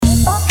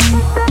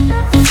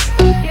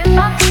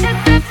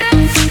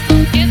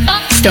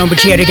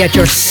StoneBridge here to get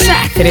your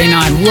Saturday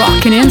night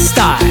rockin' in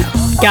style.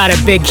 Got a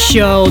big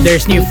show,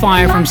 there's new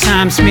fire from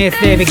Sam Smith,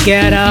 David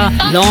Guetta,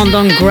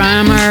 London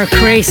Grammar,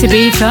 Crazy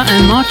Beta,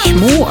 and much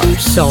more.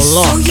 So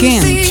lock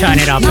in, turn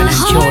it up and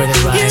enjoy the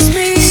ride.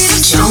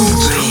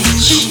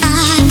 StoneBridge.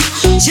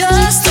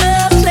 Just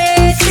a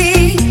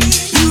plaything.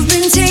 You've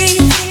been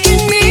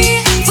taking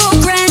me for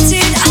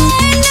granted.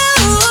 I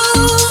know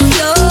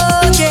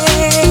your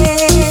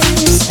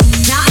games.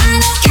 Now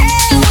I don't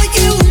care what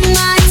you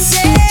might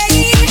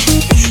say,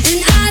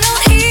 and I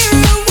don't hear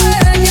a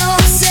word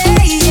you're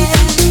saying.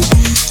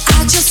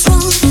 I just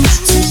want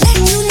to let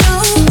you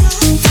know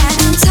that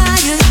I'm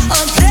tired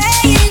of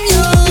playing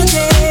your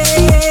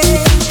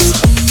games.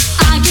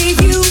 I gave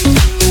you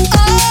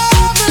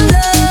all the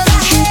love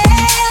I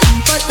had,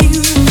 but you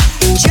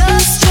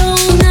just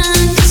don't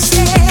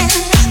understand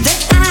that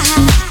I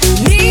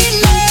need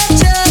love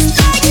just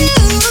like you.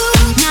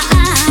 Now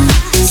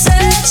I'm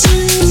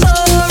searching for a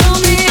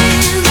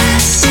man.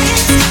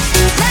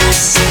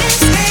 Last chance,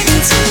 baby,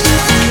 to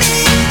love me.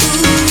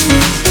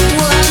 Ooh,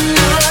 one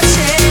more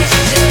chance.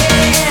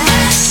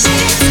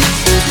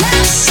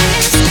 Last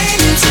chance,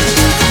 baby, to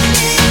love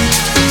me.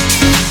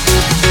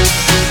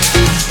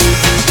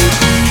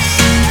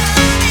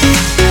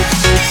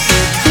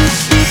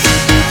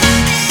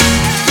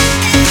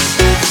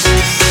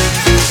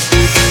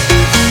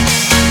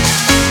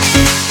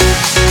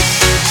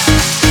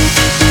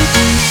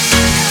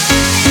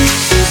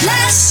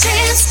 Last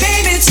chance,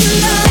 baby, to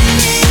love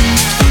me.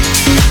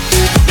 Last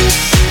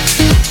chance,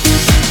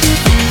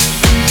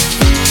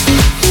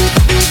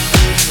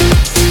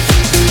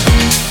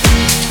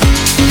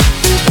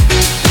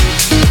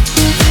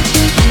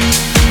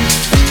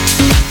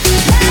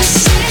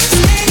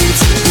 baby,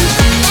 to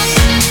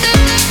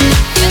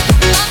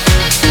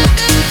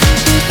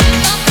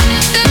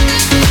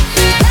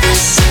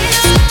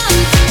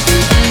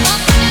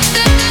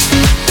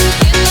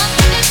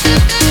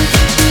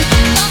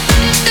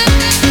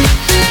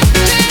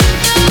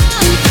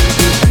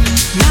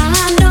Now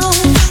I know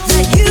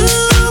that you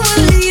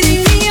were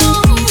leading me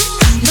on,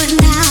 but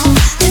now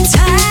the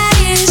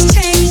tide is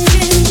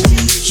changing.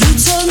 You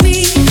told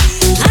me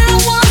I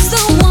was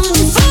the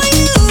one for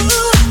you,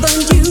 but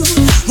you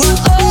were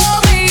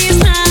always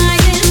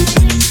lying.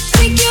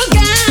 Think you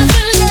got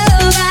the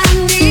love I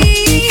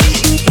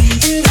need,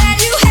 and that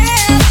you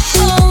have a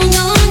hold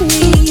on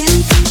me.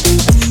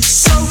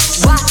 So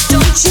why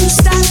don't you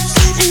stop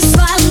and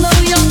swallow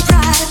your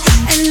pride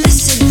and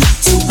listen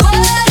to what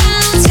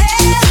I'm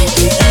telling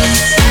you?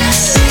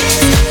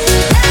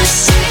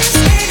 Last chance,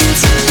 baby,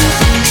 to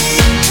love me.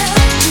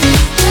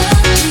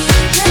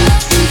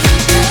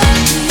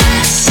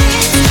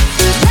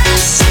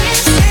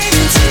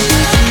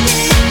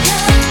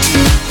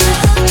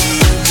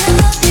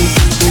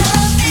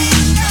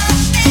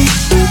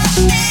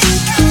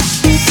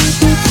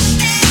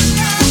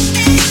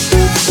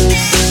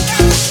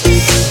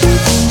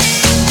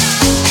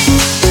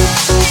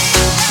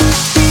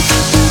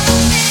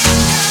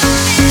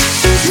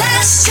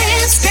 Last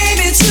chance,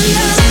 baby, to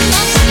love me.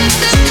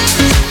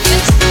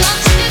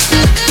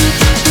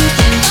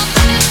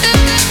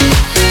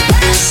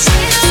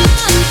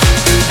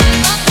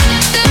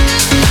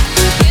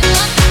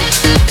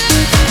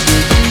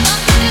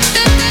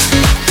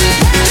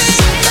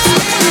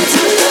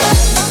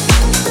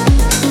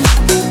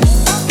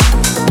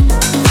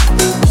 Last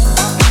chance,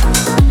 baby,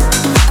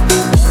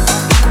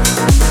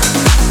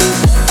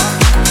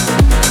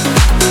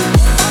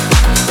 to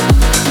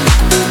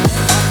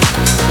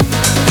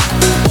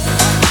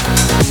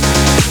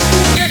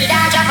You're the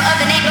down-dropper of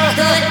the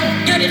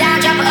neighborhood. You're the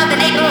down-dropper of the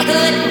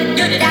neighborhood.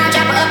 You're the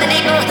down-dropper of the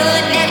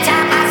neighborhood. Next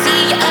time I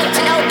see you, up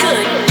to no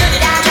good. You're the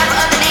down-dropper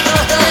of the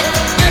neighborhood.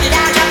 You're the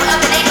down-dropper of the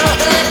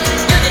neighborhood.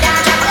 You're the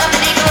down-dropper of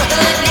the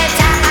neighborhood. Next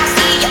time I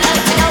see you, up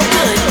to no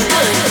good.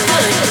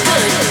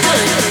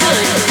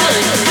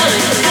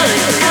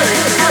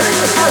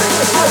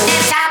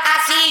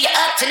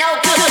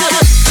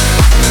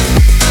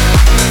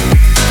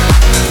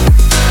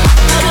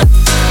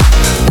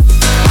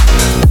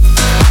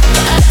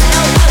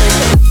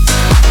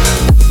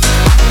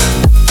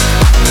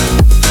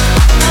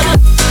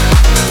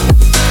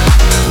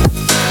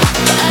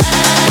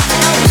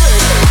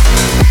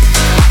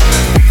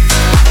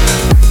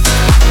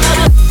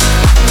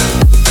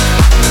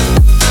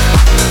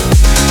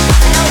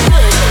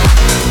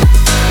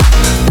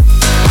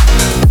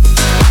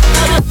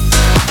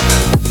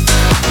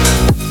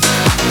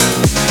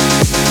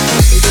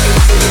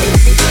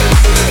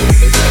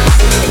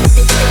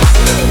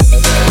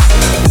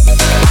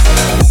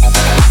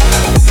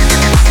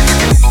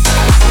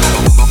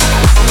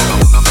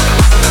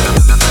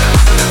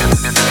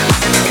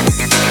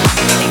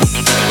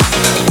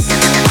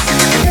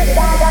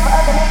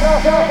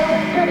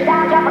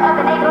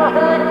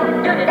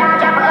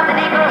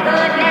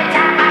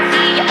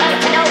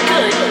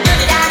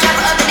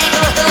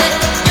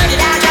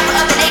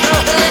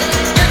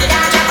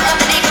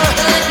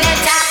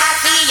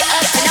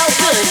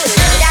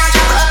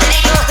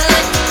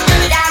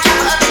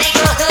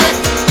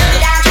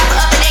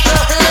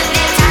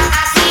 Next time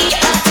I see you,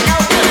 up to no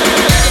good.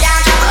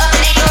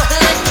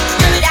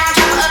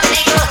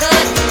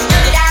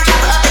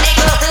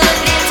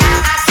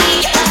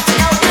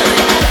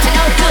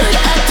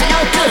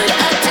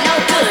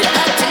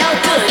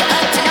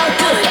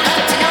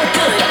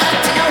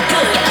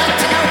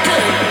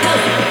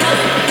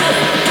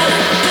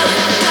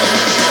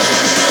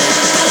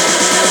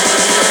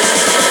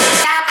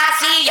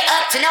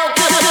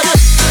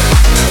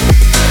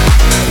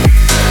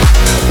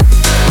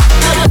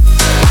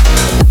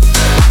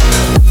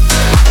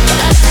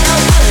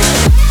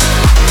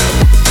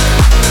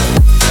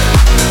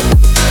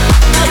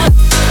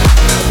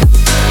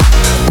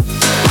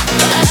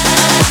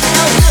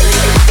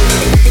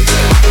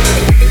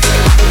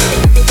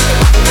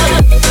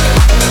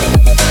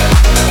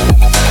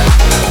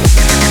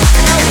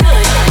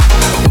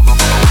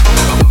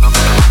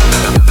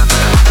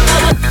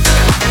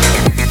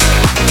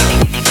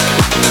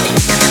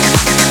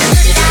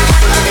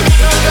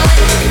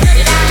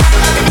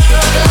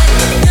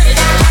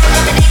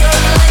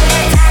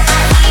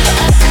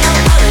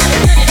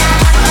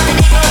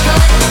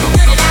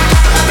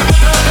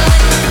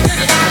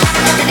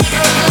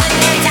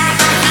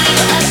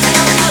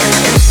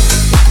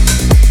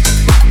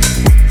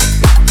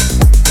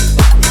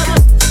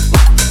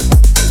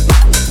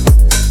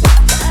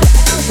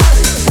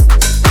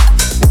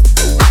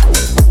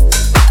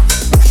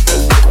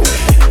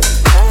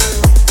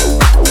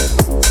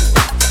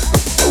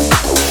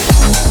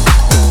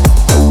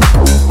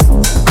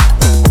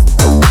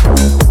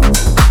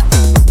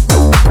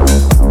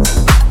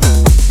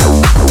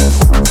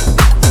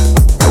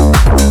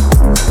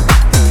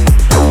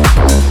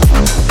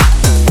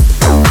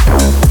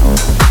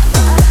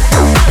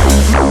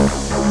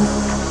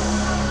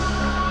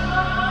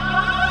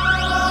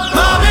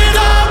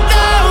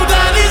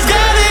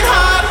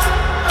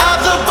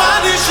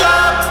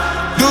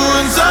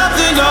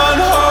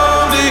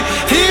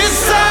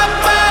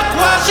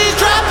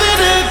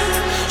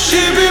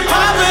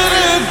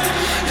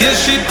 Yeah,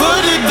 she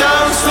put it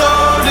down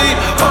slowly.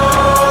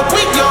 Oh,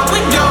 we go.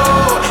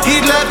 He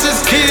left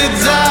his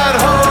kids at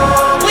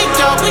home. We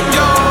go.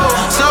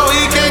 So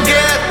he can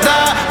get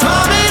the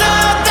mommy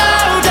up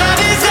down.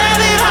 Daddy's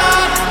getting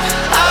hot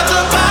at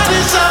the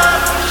body shop,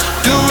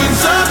 doing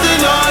something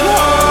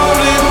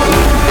unholy.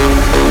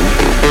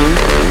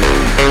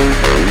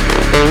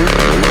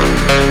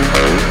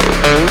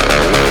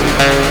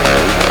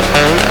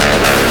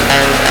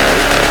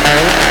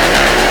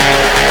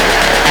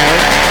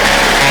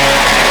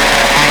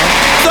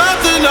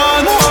 Something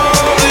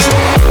unholy.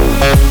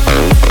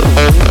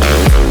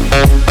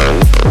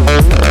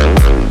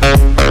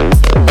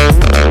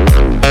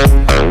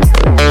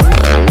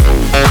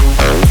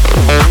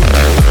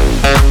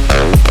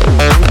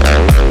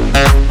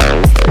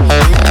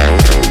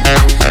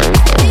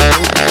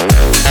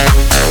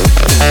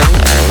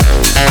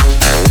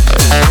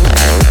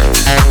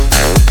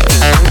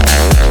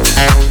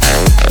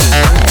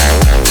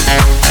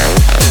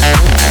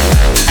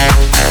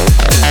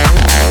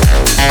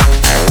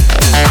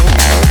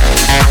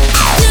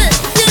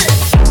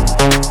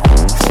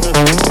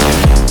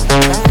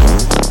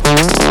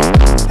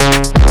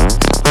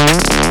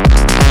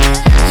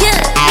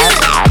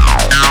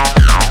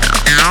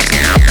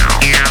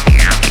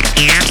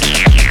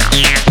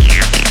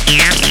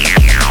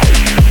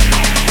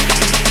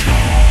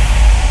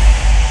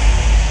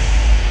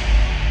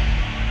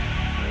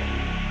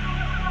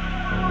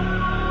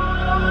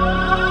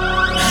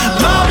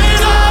 Mommy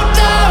locked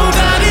down,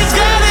 daddy's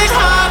getting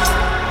hot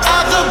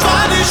at the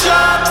body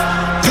shop,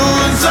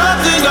 doing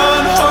something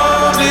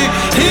unholy.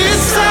 He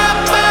sat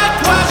back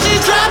while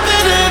she's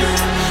dropping it.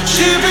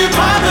 She be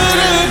popping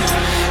it.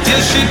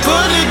 Yeah, she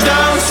put it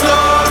down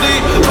slowly.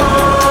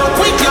 Oh,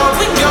 we go.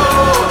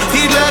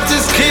 He left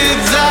his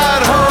kids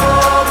at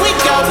home. We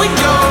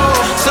go.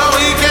 So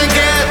he can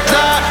get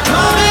the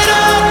mommy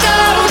locked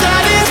down,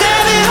 daddy's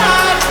getting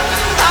hot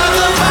at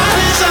the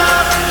body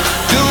shop,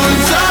 doing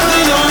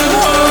something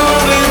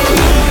unholy.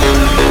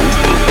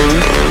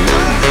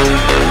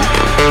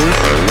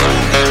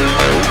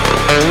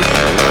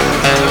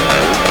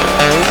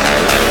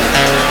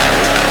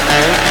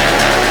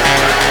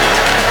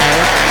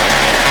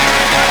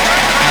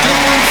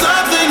 Doing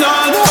something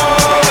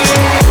unholy.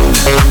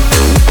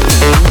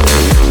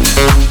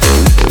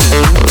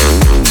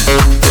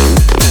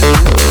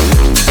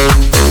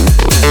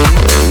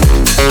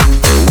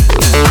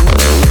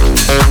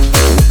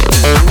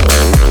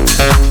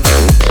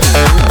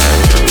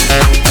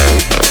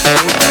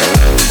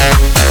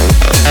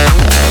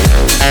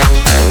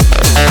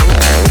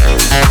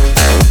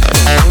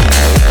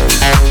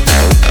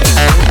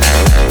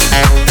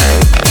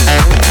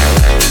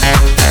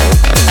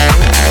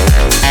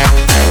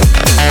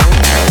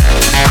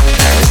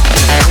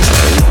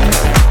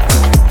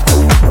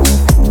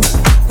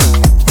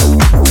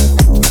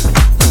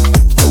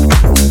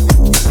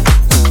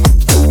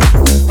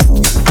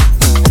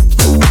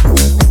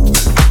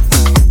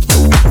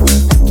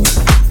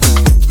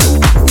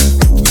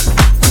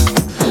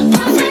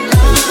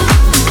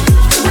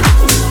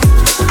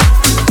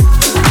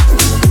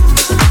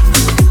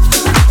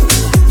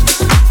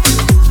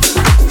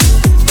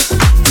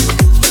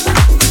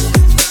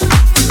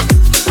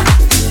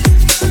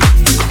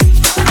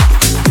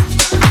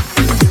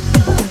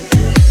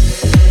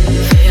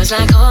 Feels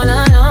like all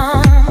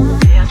along,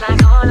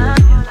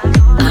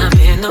 I've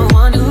been the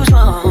one who's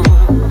wrong.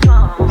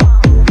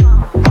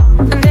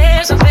 And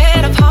there's a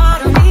better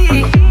part of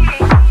me,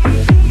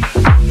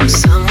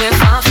 somewhere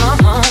far from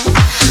home.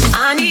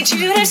 I need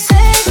you to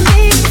save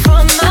me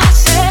from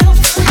myself,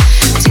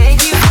 take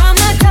me from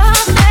the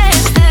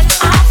darkness that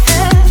I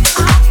felt.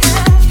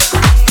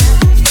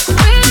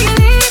 Will you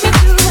lead me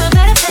to a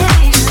better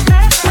place?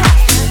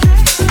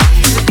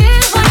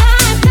 Forgive what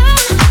I've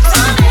done, 'cause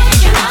I'm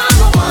making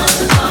number one.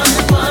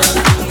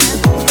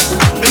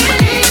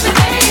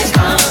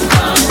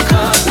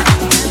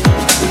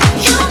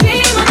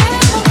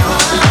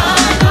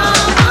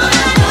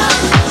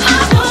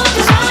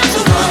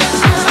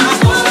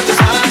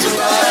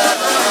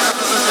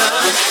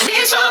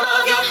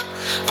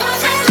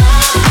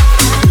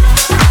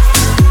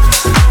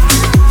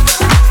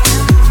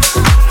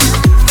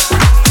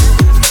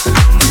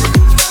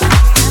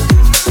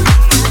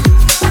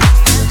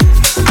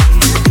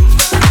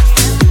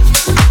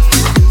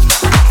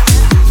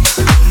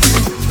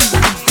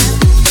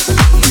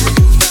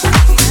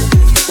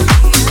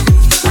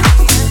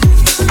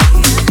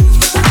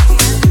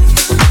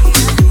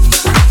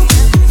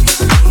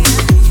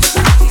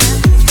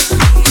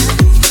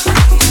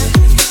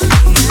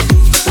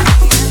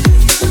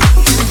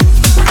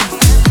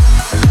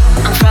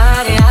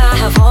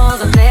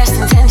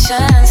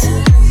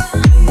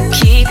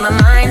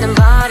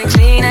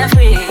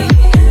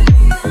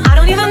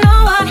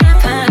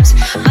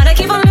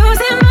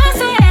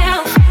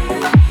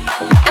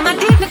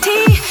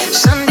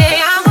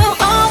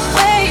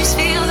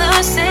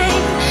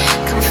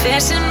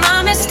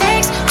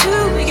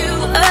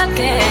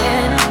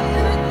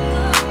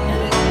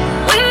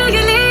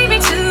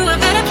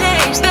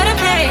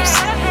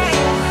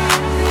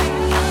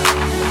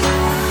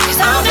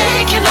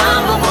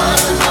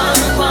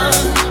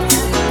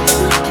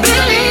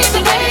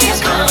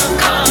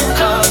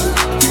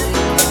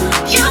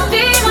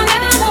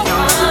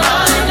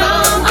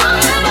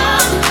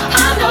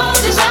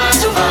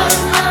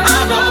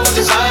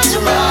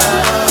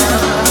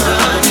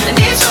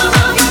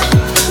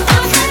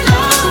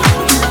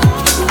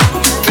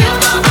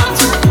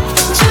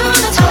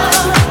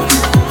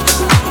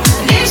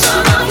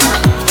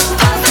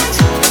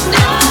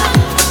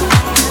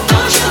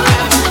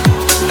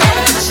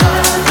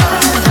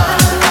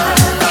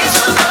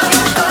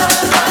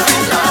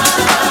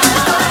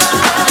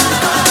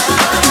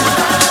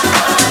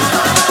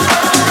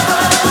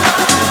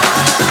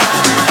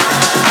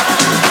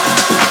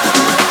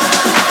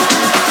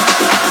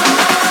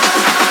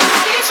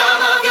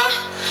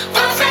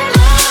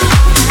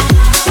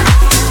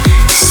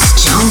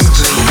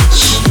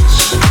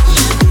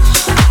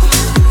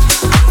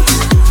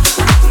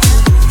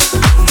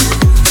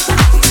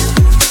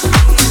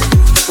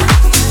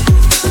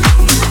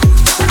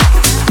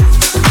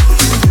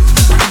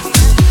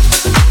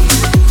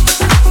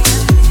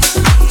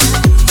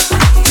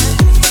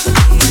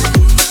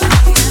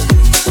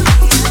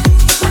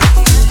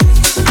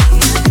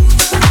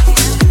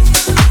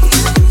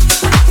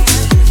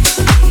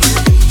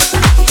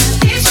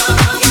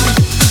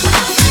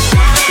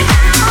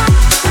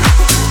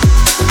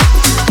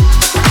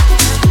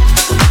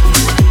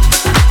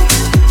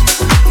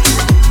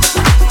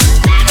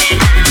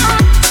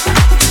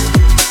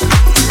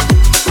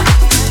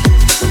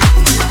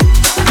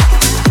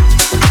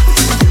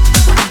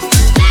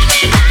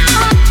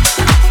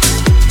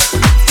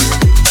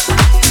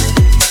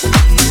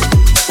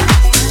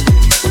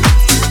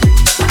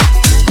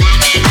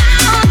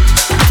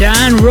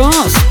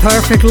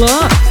 Perfect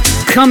Love.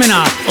 Coming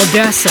up,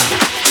 Odessa,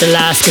 The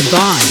Last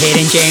Goodbye,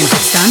 Hayden James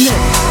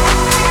Standard.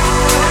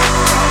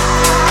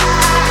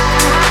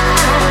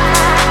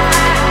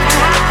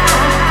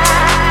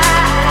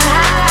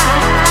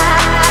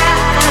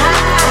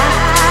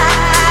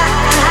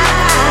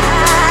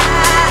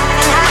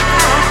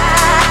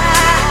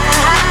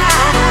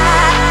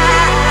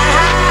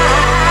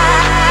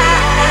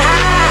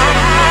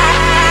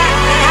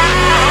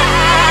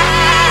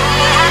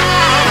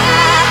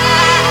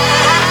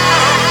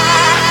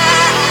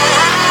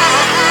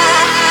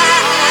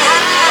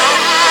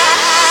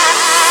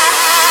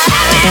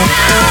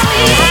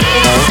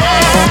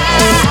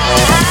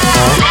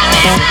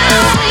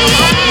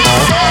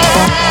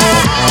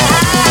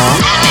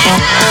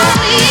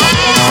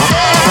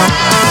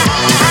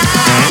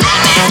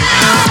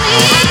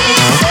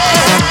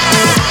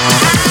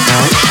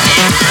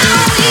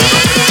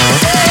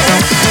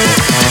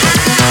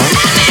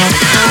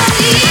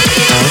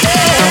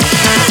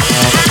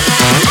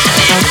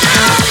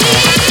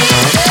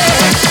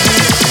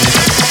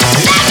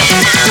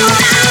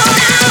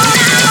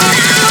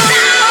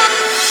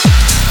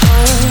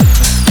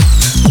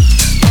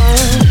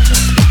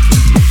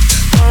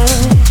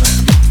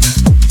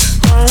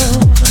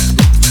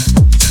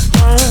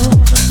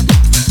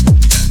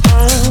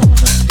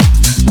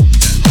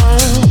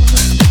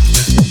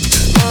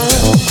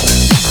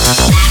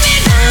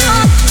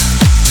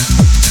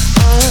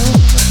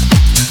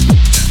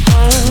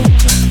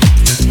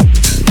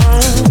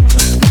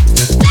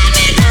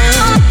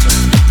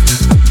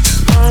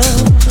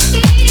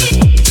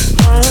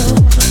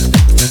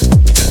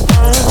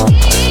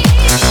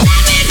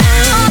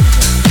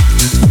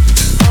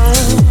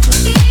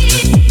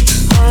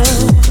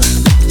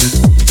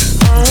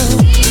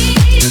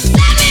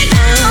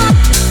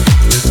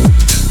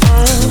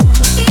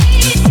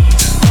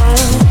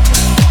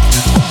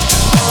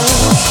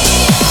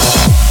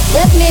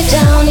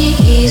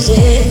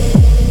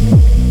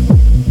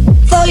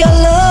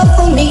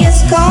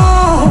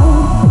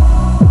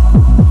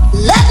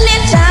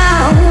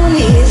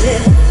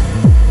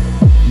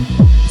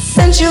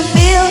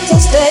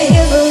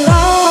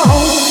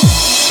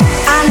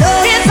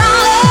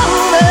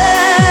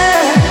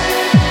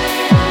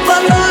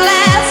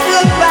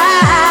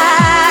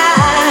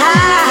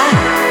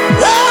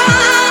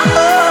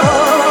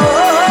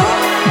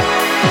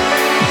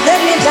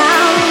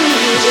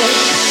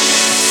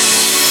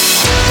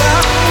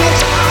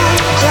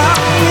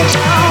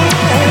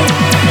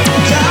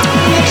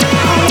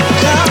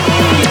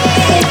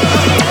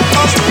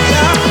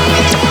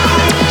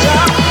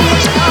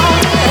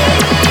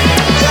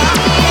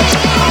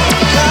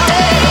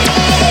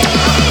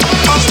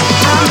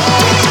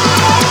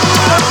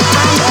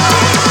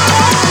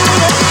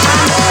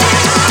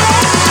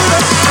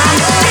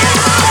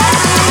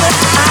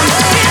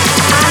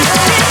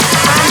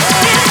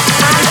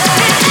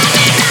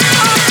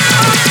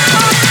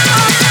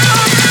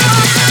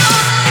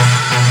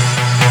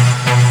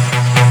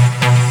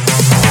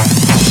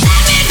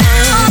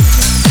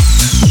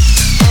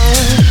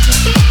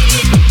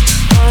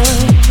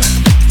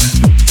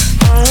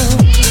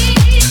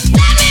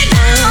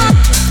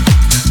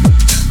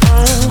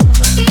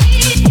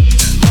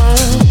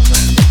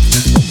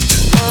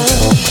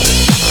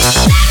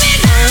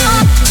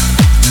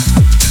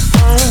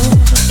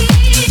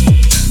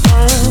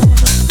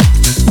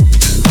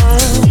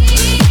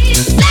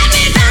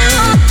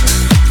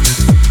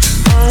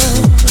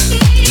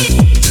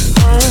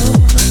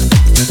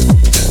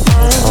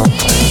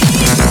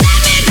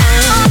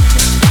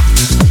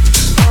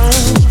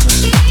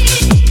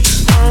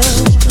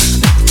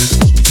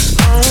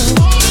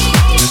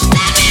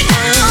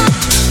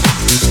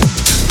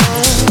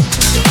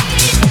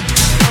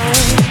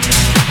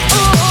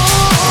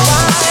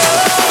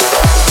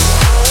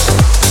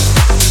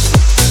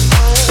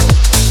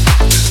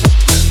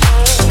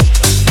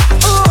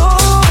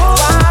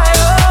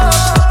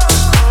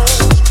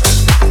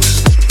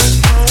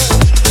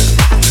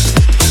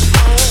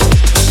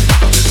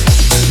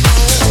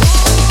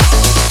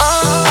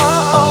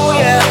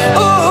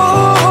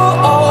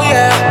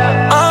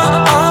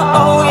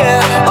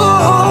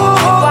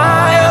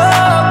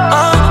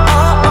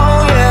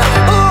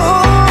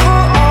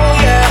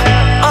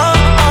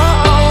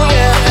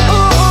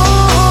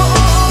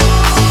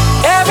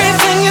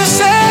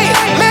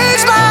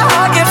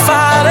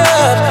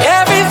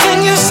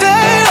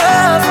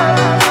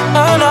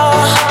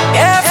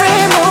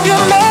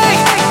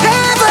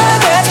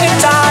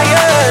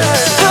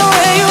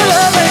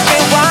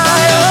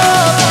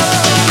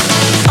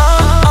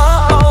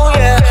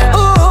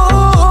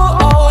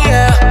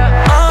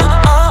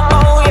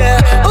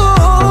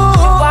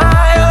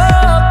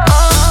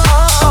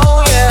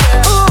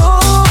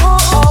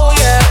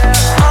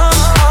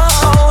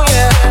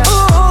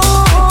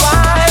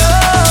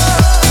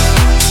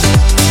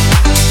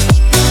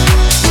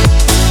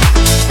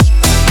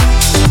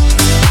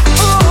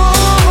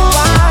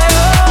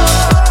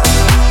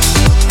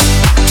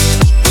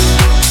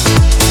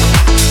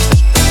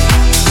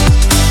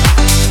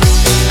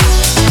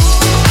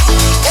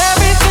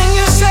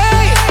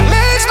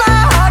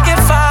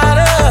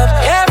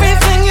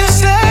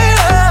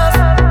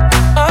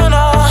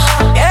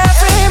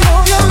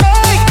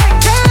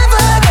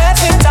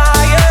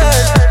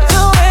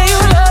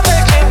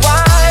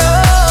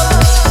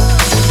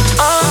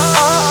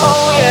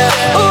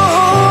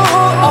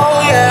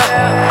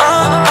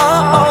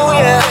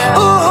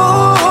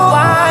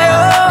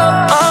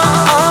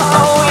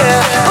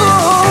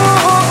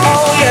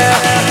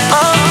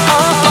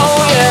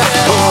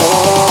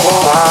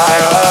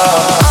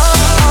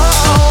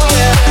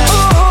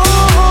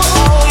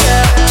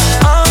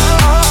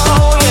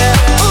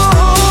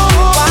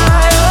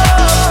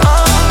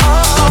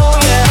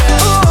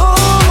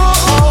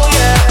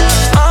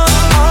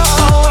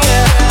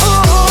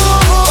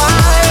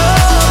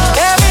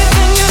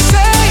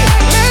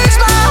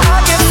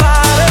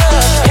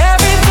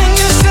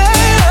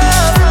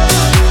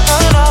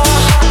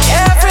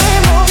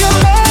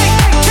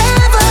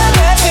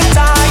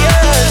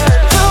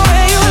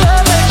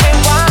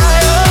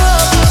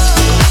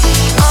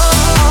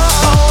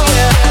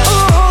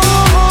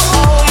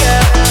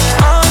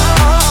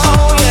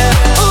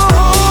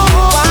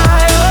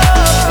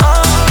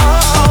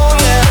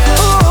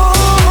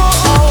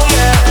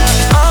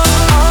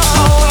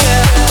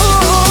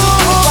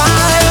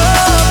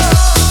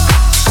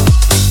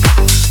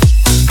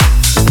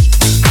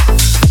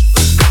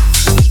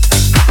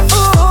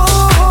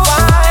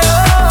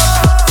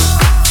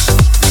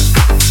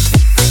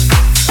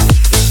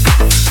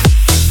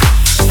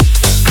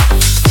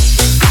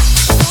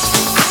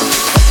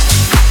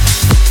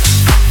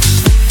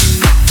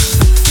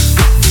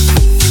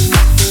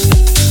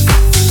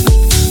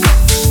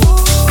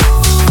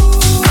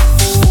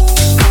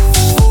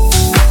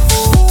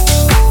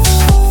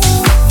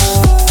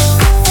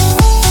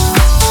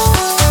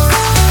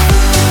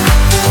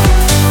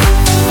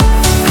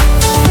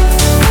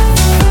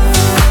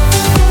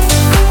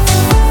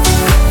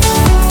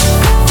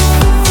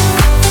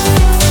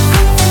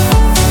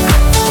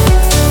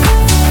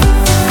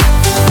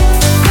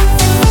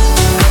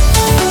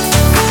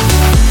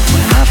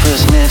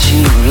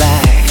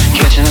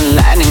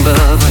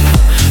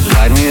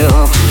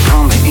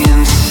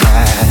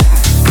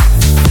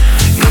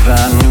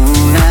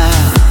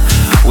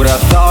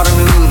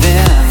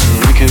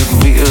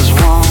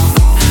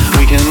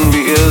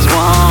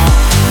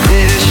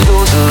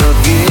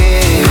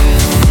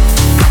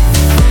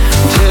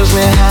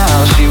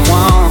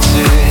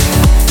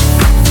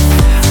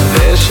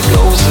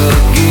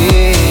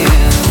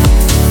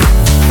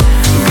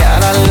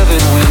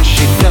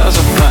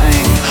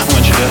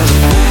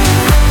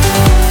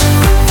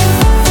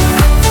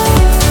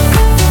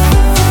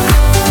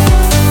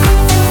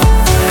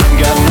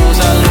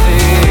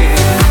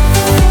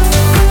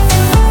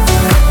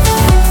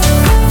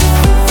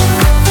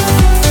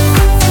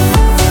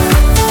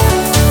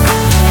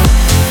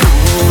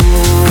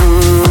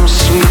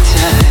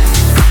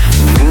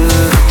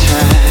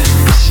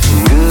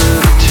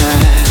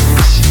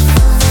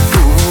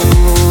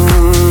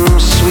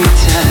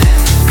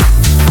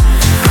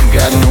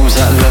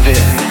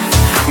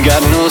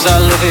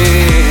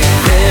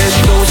 There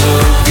she goes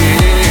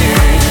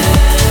again.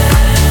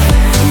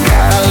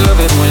 Gotta love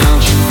it when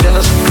she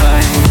does the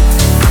thing.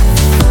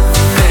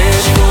 There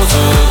she goes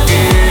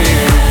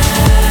again.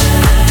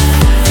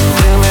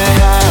 Tell me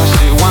how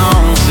she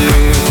wants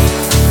it.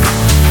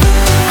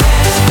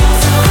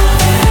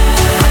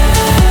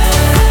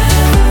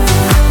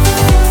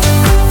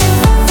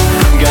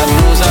 God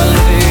knows I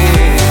love it.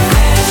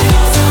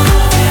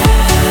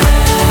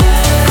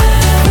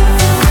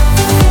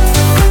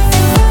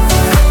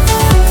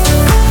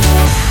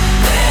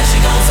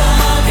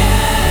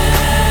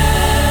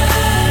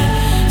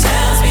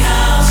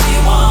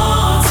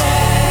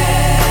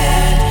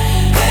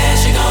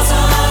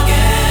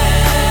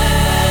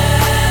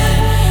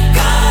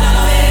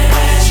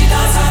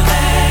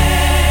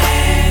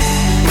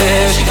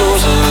 There she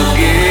goes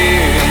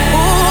again.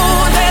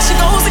 Ooh, there she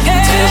goes again.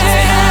 Tells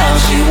me how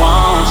she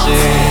wants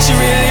it. She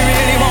really,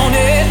 really want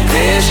it.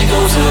 There she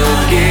goes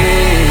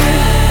again.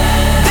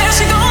 There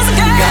she goes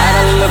again.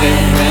 Gotta love it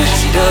when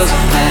she does a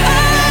thing.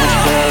 When she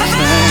does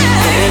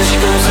things. There she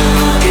goes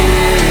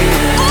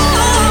again.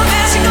 Ooh,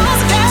 there she goes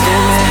again.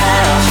 Tell me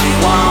how she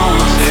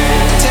wants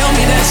it. Tell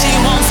me that she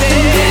wants it.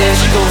 There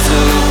she goes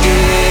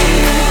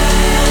again.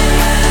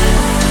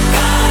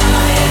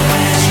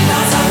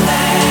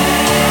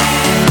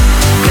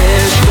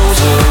 There she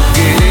goes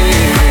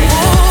again.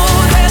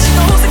 Ooh, there she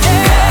goes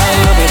again. Gotta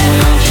love it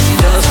when she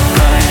does a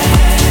thing.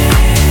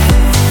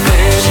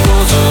 There she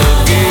goes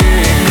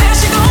again. There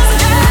she goes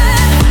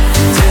again.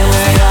 Tell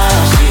me how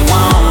she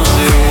wants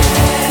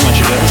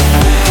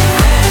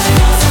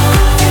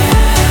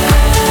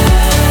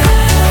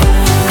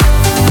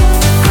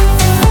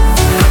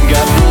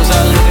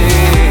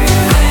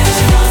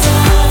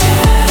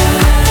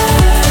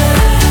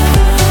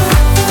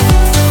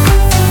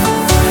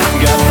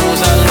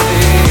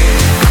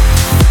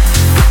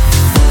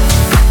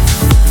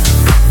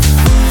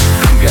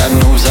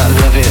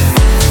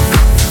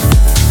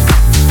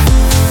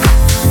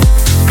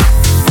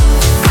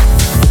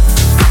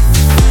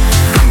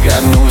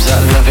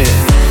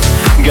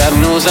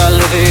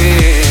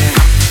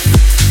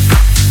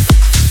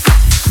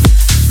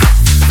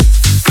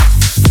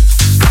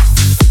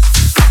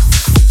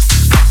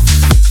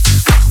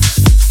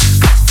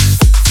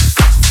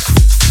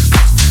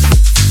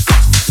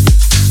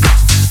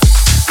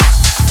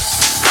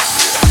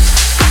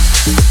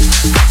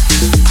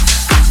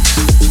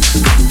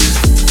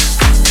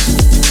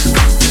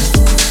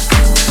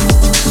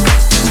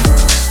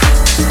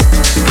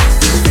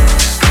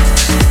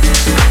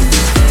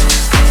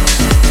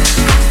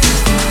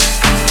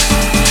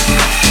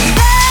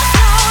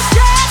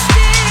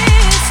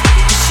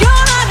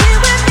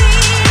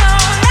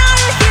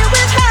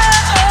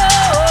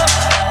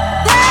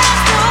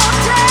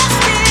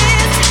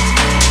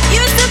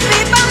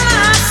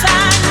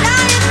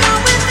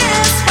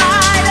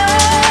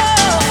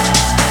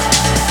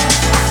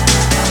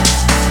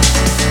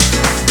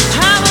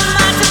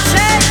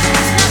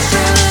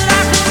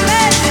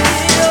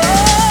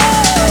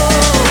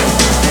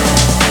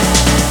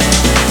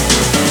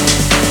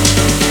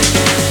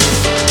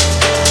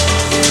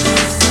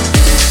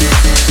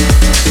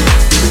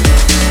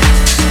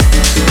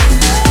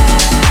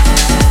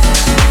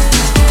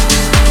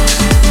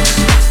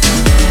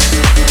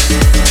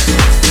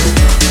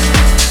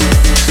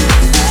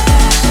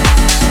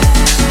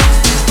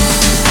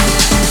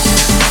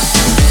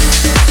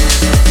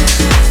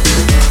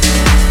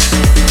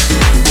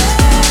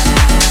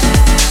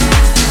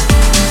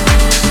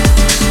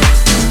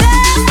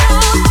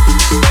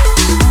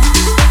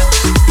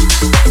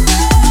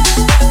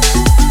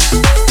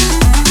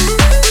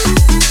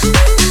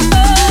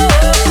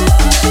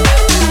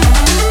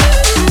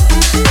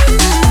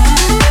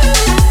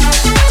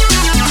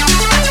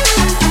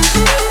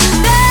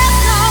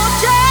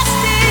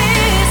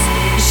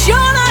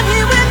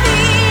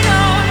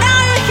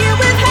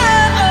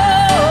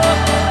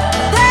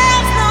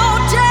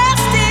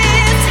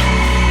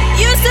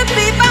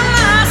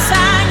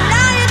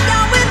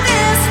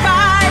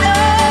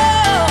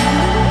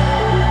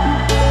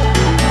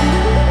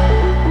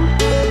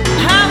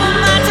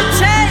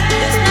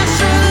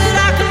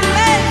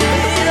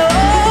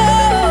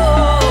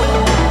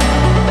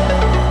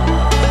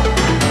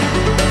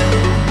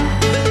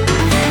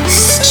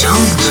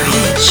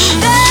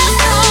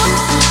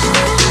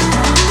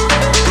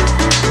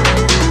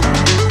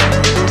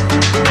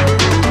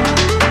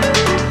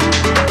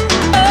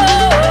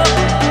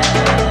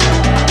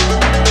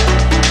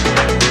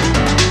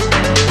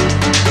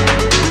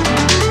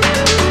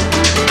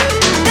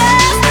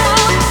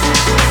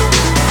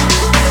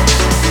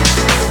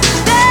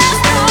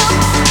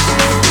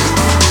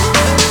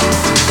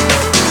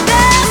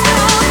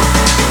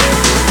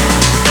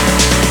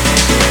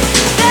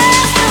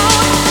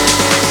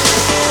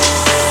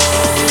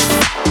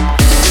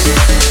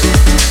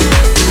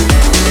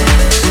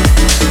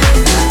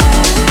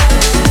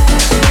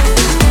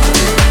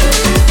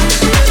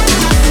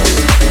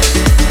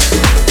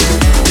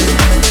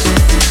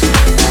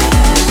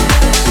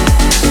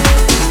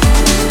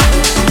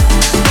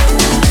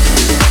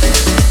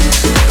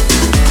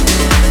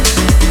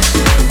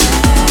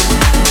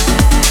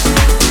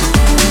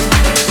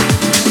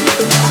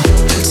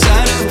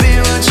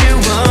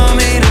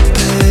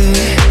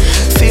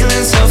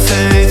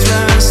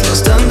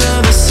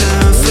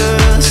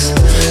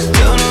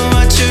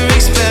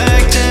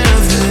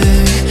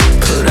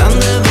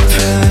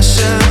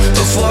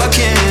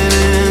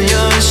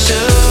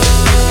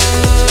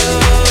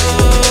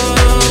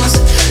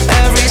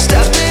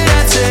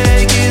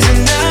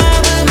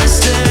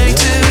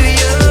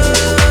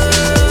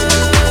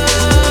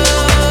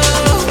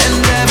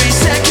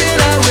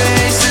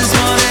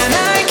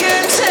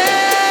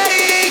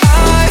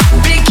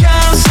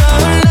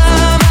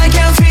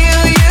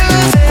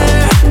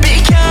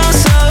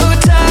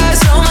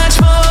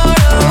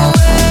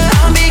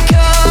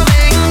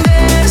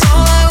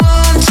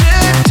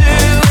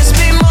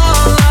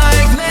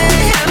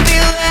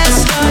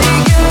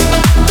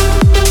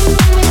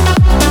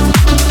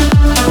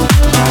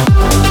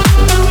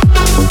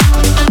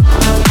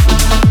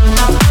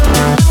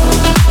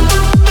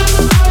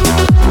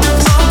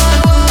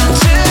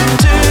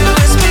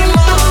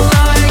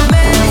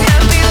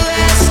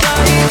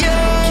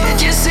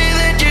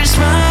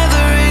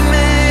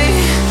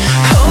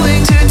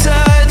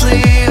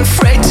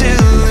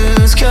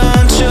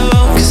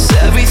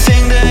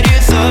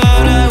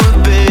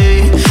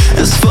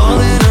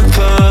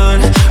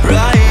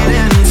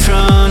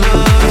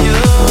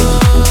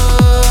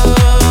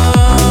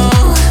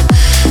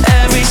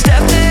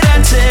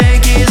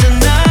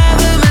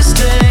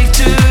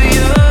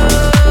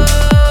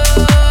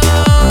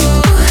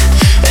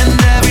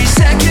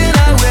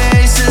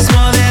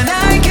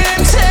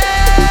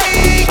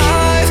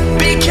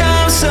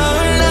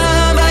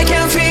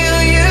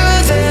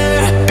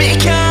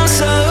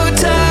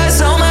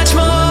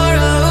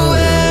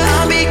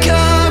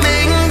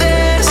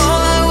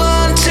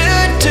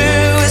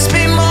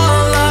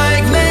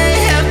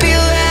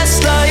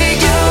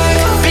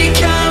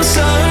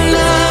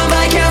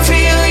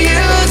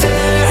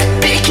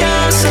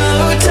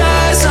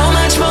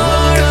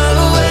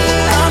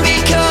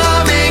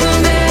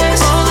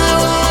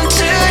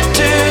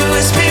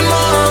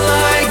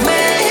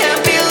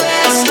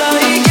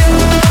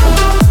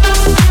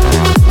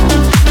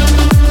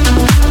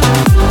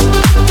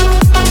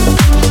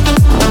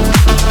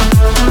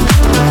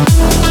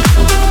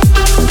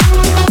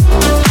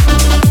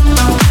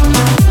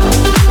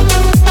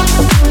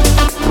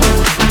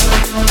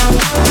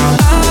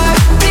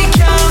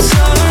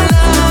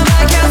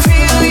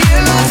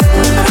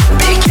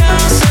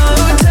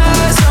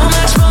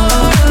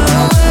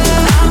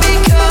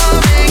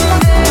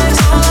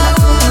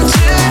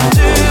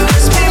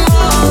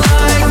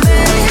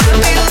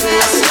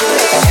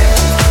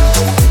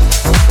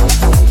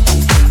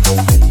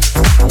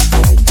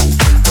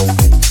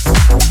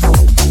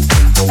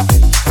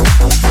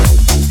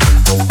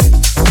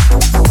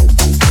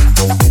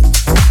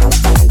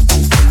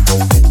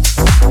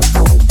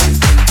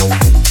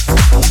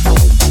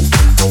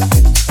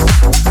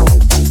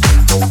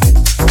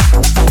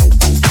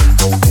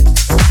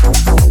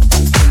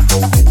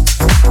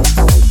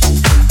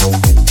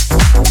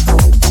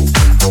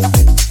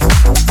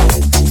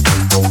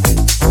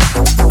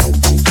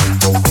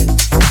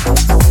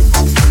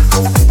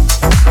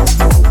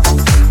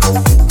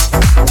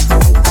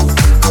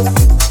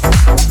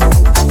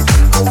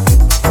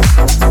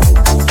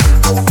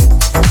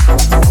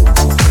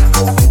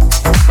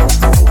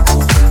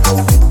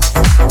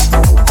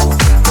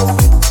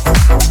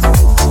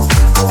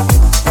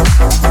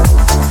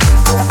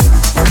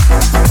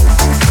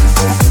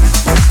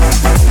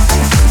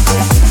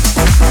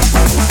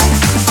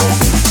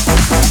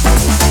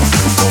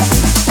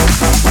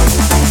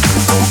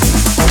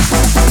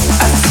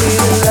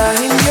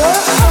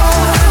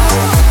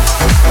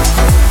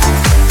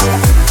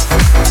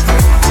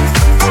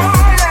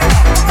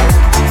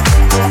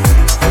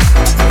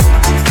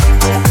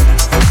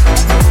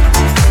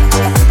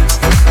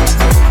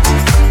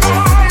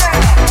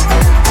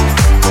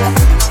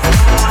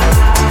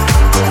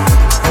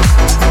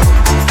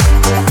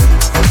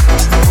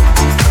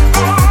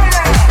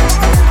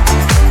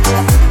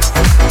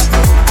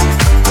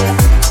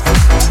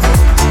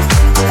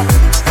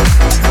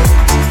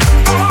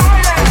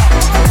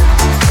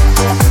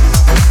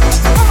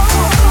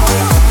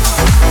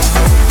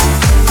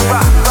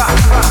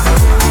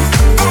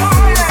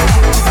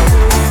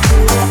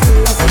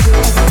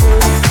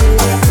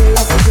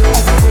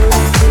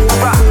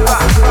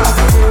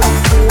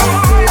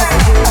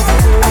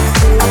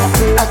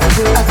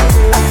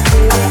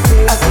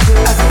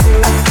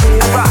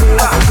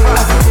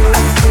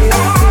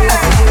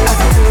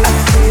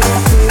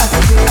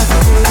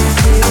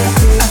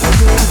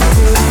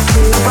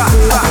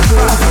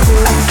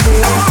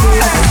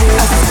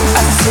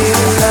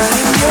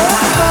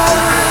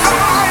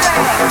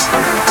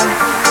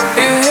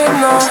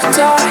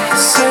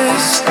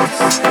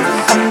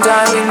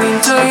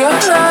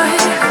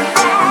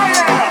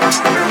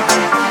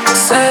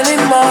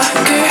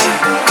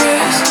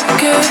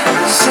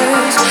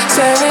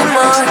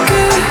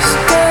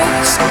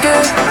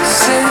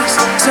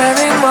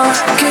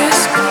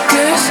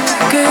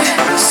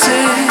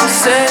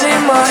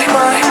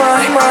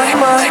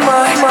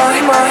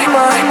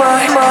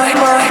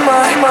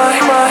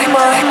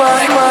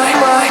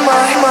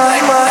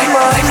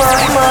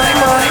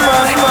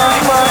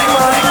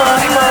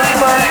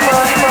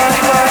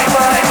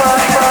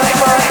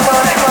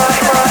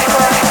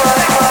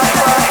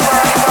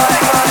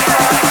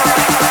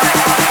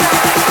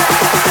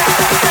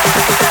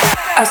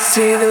I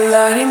see the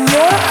light in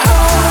your heart.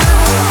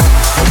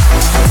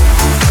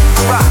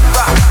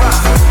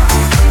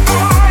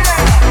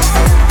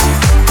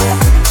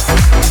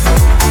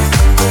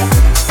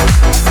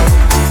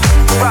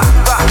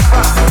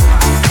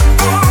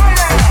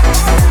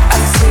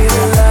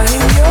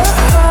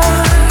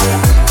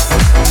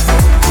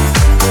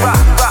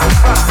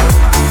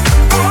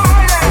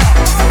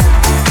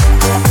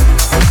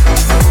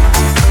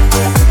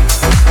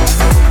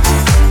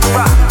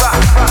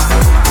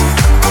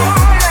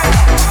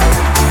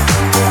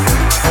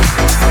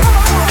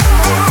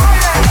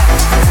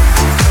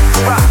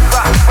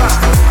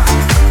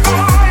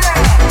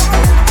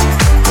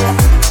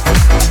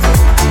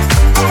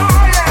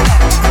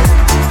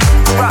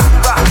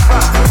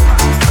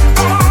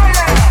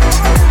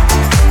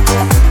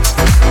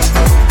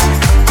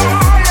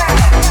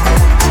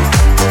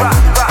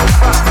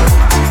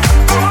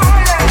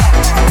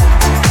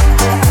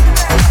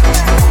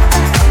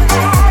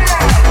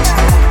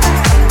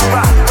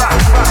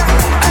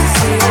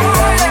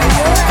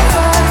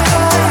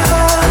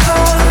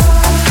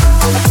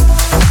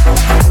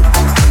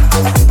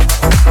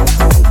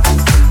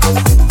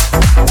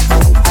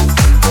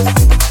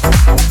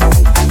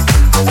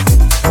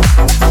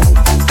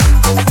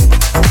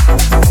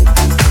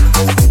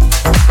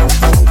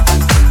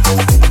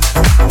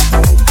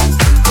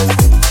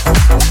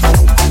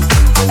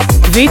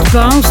 Beat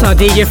Bounce are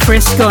DJ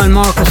Frisco and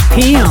Marcus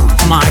Pion.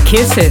 My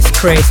Kisses,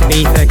 Crazy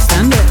Beat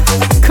Extended.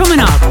 Coming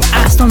up,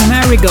 Aston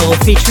Marigold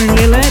featuring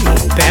Lil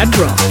Eddie,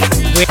 Bedrock.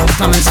 With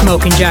Tom and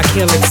Smoking Jack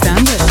Hill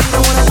Extended.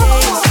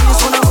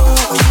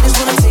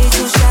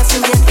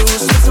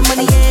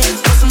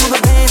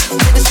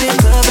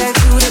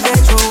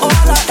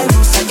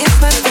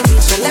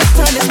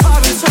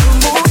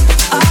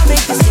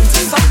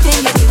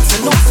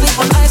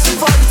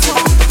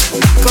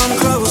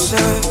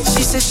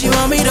 She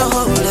want me to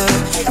hold her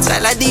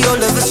tight like the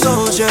old of a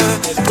soldier.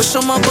 Push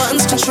on my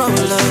buttons,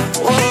 controller.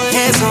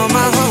 Hands on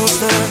my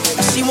holster.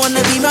 She wanna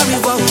be my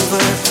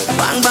revolver.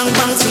 Bang, bang,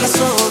 bang till it's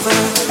over.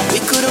 We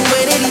couldn't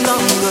wait any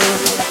longer.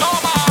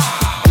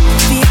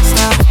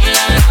 Fiesta,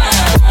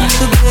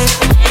 the bed.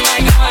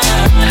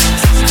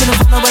 Couldn't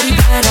find nobody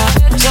better.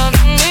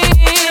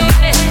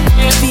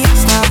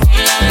 Fiesta,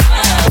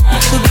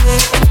 the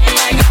bed.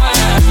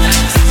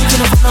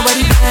 Couldn't find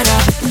nobody better.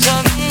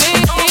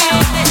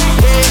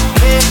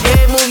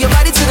 Yeah, move your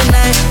body to the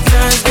night.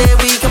 Thursday,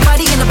 we can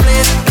party in the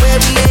place where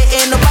we lay.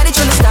 Ain't nobody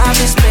tryna stop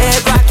this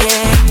bed rockin'.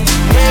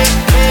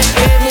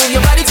 Yeah, move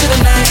your body to the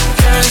night.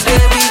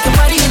 Thursday, we can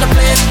party in the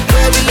place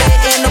where we lay.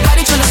 Ain't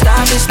nobody tryna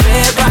stop this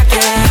bed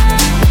rockin'.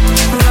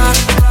 Rock,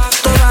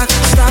 the rock,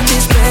 stop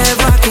this bed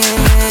rockin'.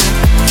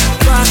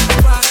 Rock,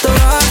 the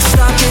rock,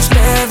 stop this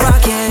bed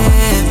rockin'.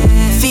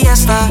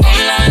 Fiesta,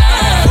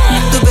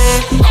 the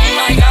bed.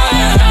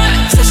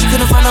 Said she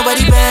couldn't find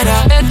nobody better.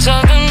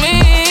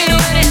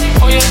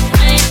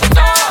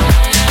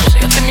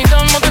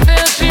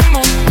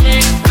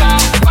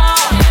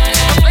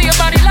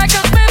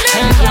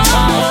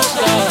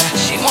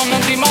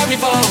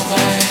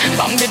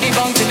 Bang diddy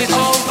bang till it's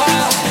over.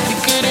 We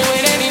couldn't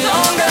wait any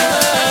longer.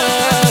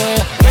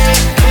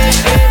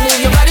 Move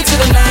your body to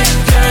the night.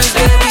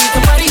 Thursday, we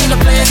can party in the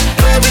place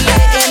where we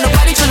lay. Ain't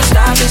nobody tryna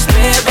stop this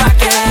bed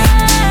rockin'.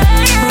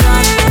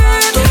 Rock,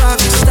 the rock,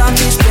 stop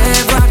this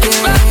bed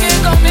rockin'. Rock,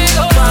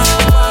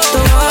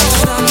 the rock,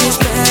 stop this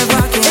bed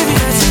rockin'. Every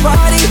night's a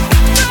party,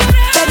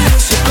 baby,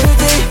 it's your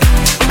birthday.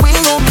 We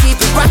gon'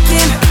 keep it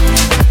rockin'.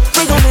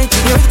 We gon' make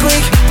the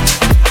earthquake.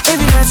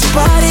 Every night's a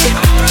party.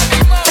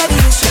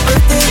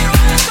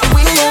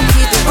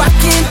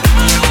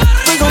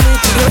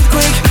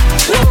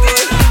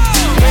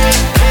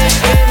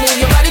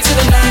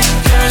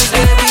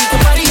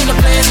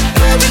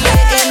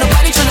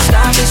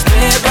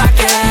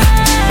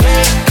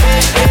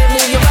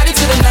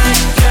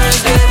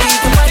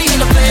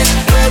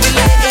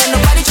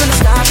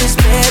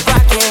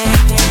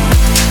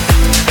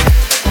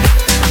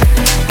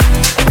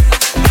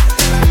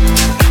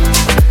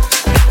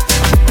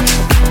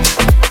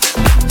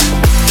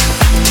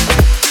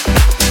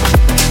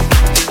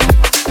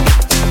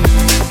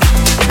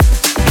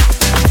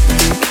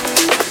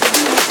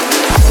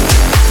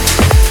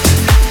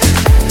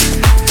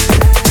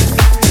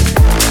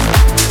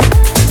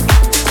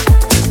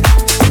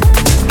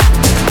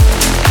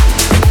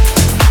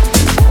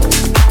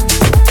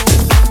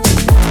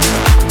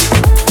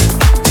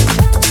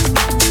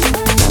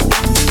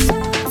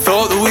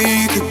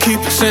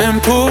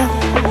 Simple.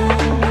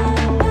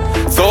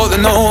 Thought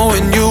that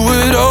knowing you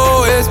would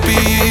always be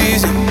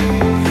easy.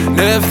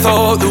 Never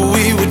thought that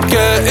we would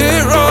get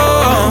it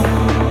wrong.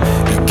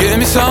 You give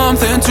me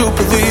something to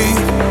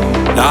believe.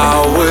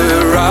 Now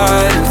we're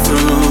riding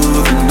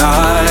through the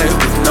night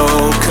with no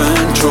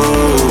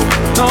control.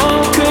 No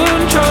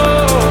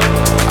control.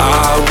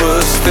 I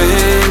was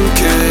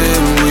thinking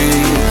we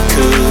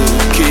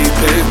could keep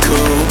it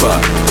cool,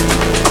 but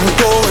I'm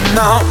going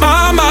out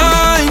my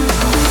mind.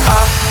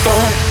 I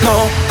don't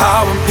know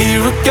how I'm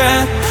here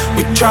again.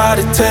 We try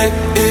to take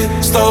it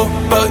slow,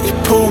 but you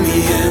pull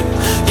me in.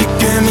 You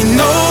give me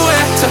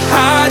nowhere to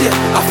hide,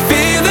 yeah. I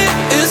feel it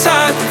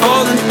inside,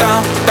 falling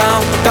down,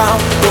 down, down,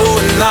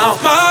 going out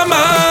my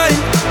mind.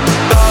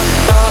 Da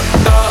da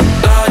da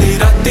da di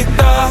da di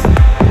da,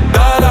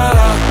 da da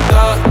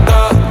da da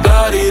da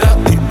di da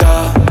di da,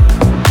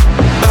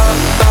 da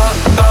da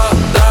da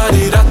da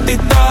di da di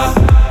da,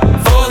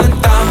 falling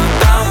down,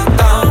 down,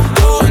 down,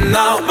 going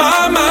out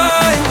my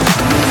mind.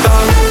 Da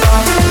da da.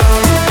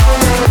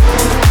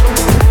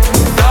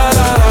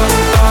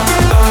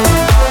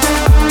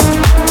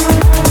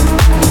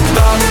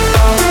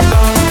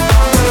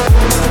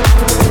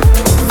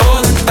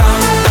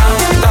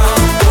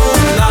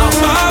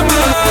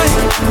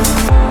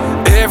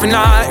 Every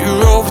night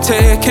you're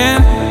overtaken.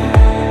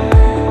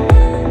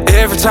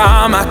 Every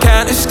time I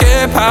can't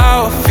escape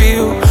how I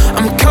feel.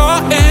 I'm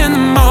caught in the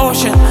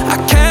motion, I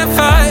can't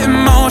fight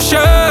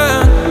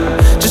emotion.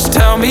 Just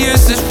tell me,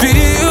 is this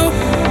real?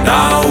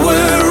 Now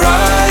we're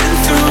riding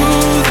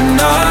through the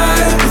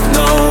night with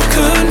no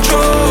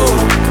control.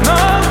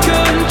 No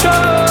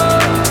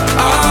control.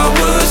 I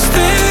was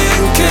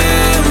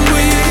thinking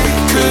we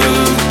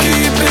could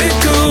keep it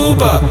cool,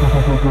 but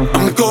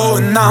I'm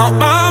going out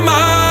my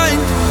mind.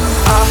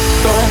 I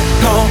don't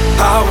know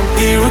how I'm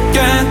here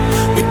again.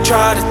 We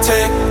try to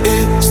take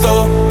it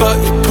slow, but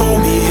you pull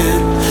me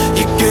in.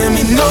 You give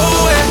me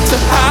nowhere to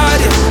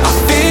hide it. I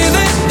feel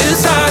it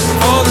inside,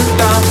 falling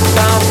down,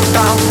 down,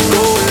 down,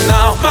 going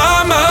out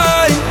my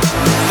mind.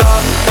 Da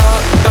da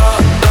da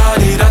da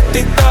di da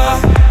di da,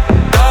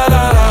 da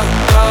da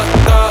da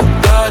da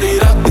da di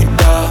da di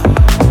da,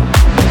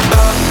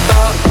 da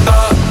da da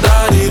da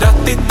di da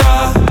di da,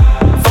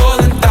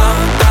 falling down,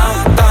 down,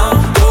 down,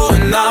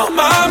 going out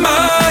my mind.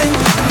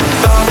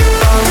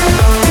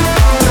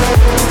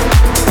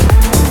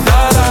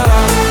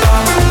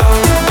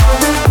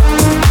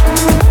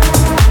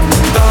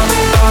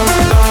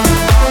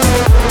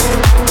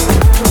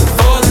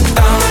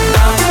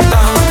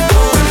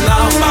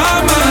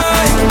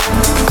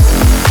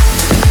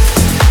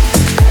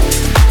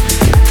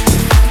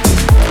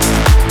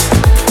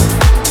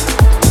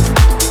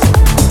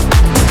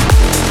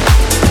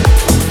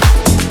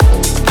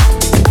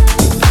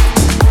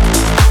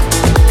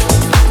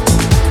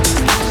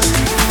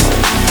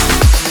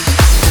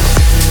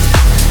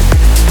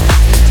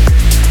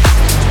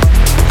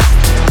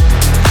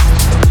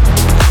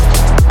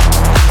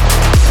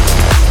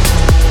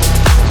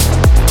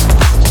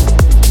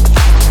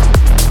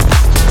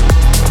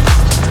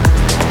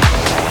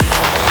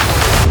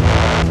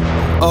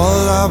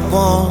 All I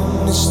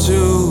want is to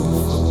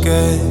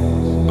forget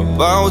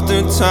about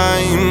the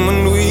time when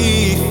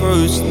we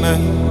first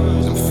met.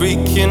 I'm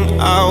freaking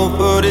out,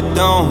 but it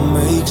don't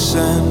make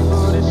sense.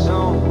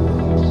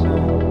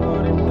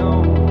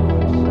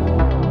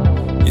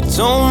 You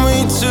told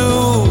me to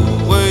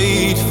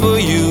wait for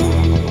you,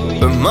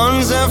 but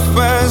months have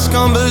passed,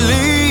 can't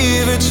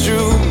believe it's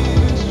true.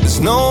 There's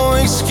no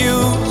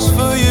excuse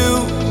for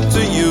you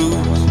to use.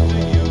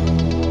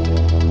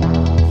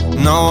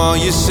 Now all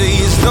you say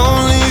is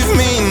don't leave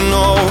me,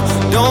 no,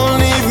 don't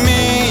leave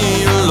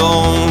me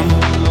alone.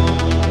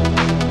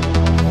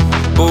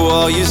 Oh,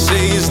 all you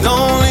say is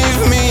don't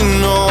leave me,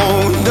 no,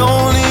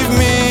 don't leave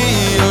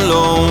me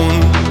alone.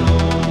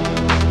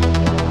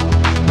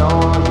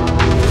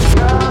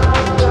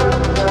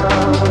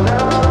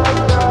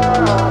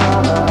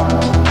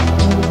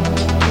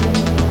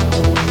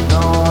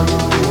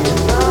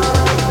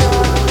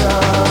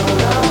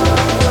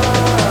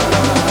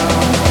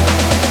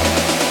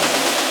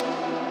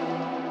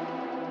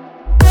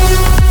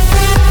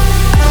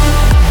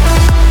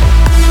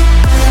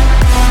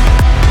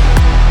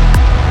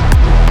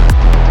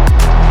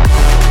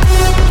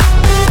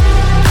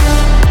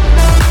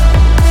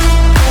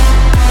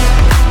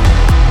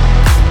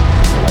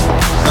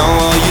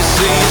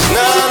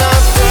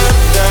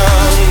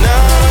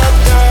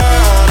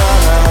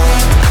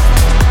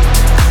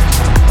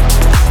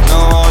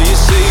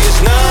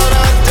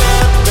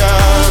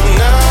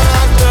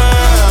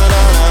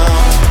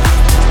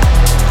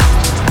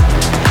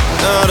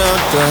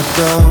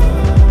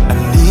 I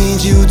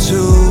need you to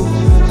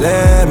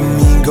let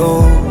me go.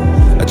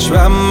 I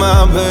tried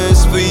my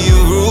best, but you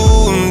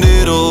ruined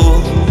it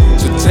all.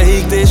 So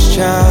take this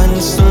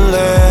chance to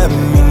let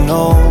me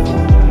know.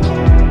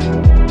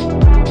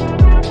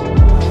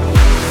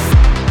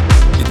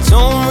 You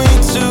told me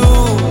to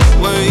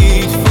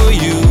wait for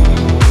you,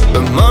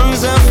 but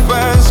months have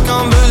passed,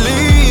 can't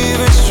believe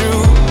it's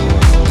true.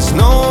 There's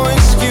no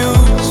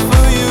excuse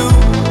for you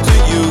to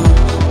use.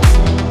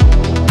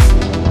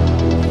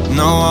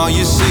 Now all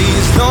you say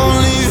is don't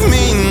leave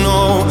me,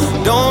 no,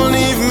 don't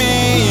leave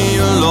me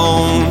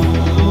alone.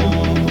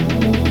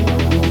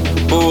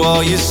 Oh, all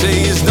all you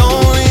say is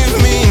don't leave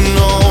me,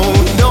 no,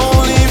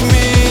 don't leave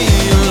me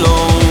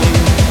alone.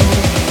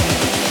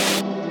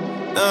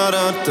 Da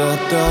da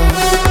da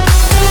da.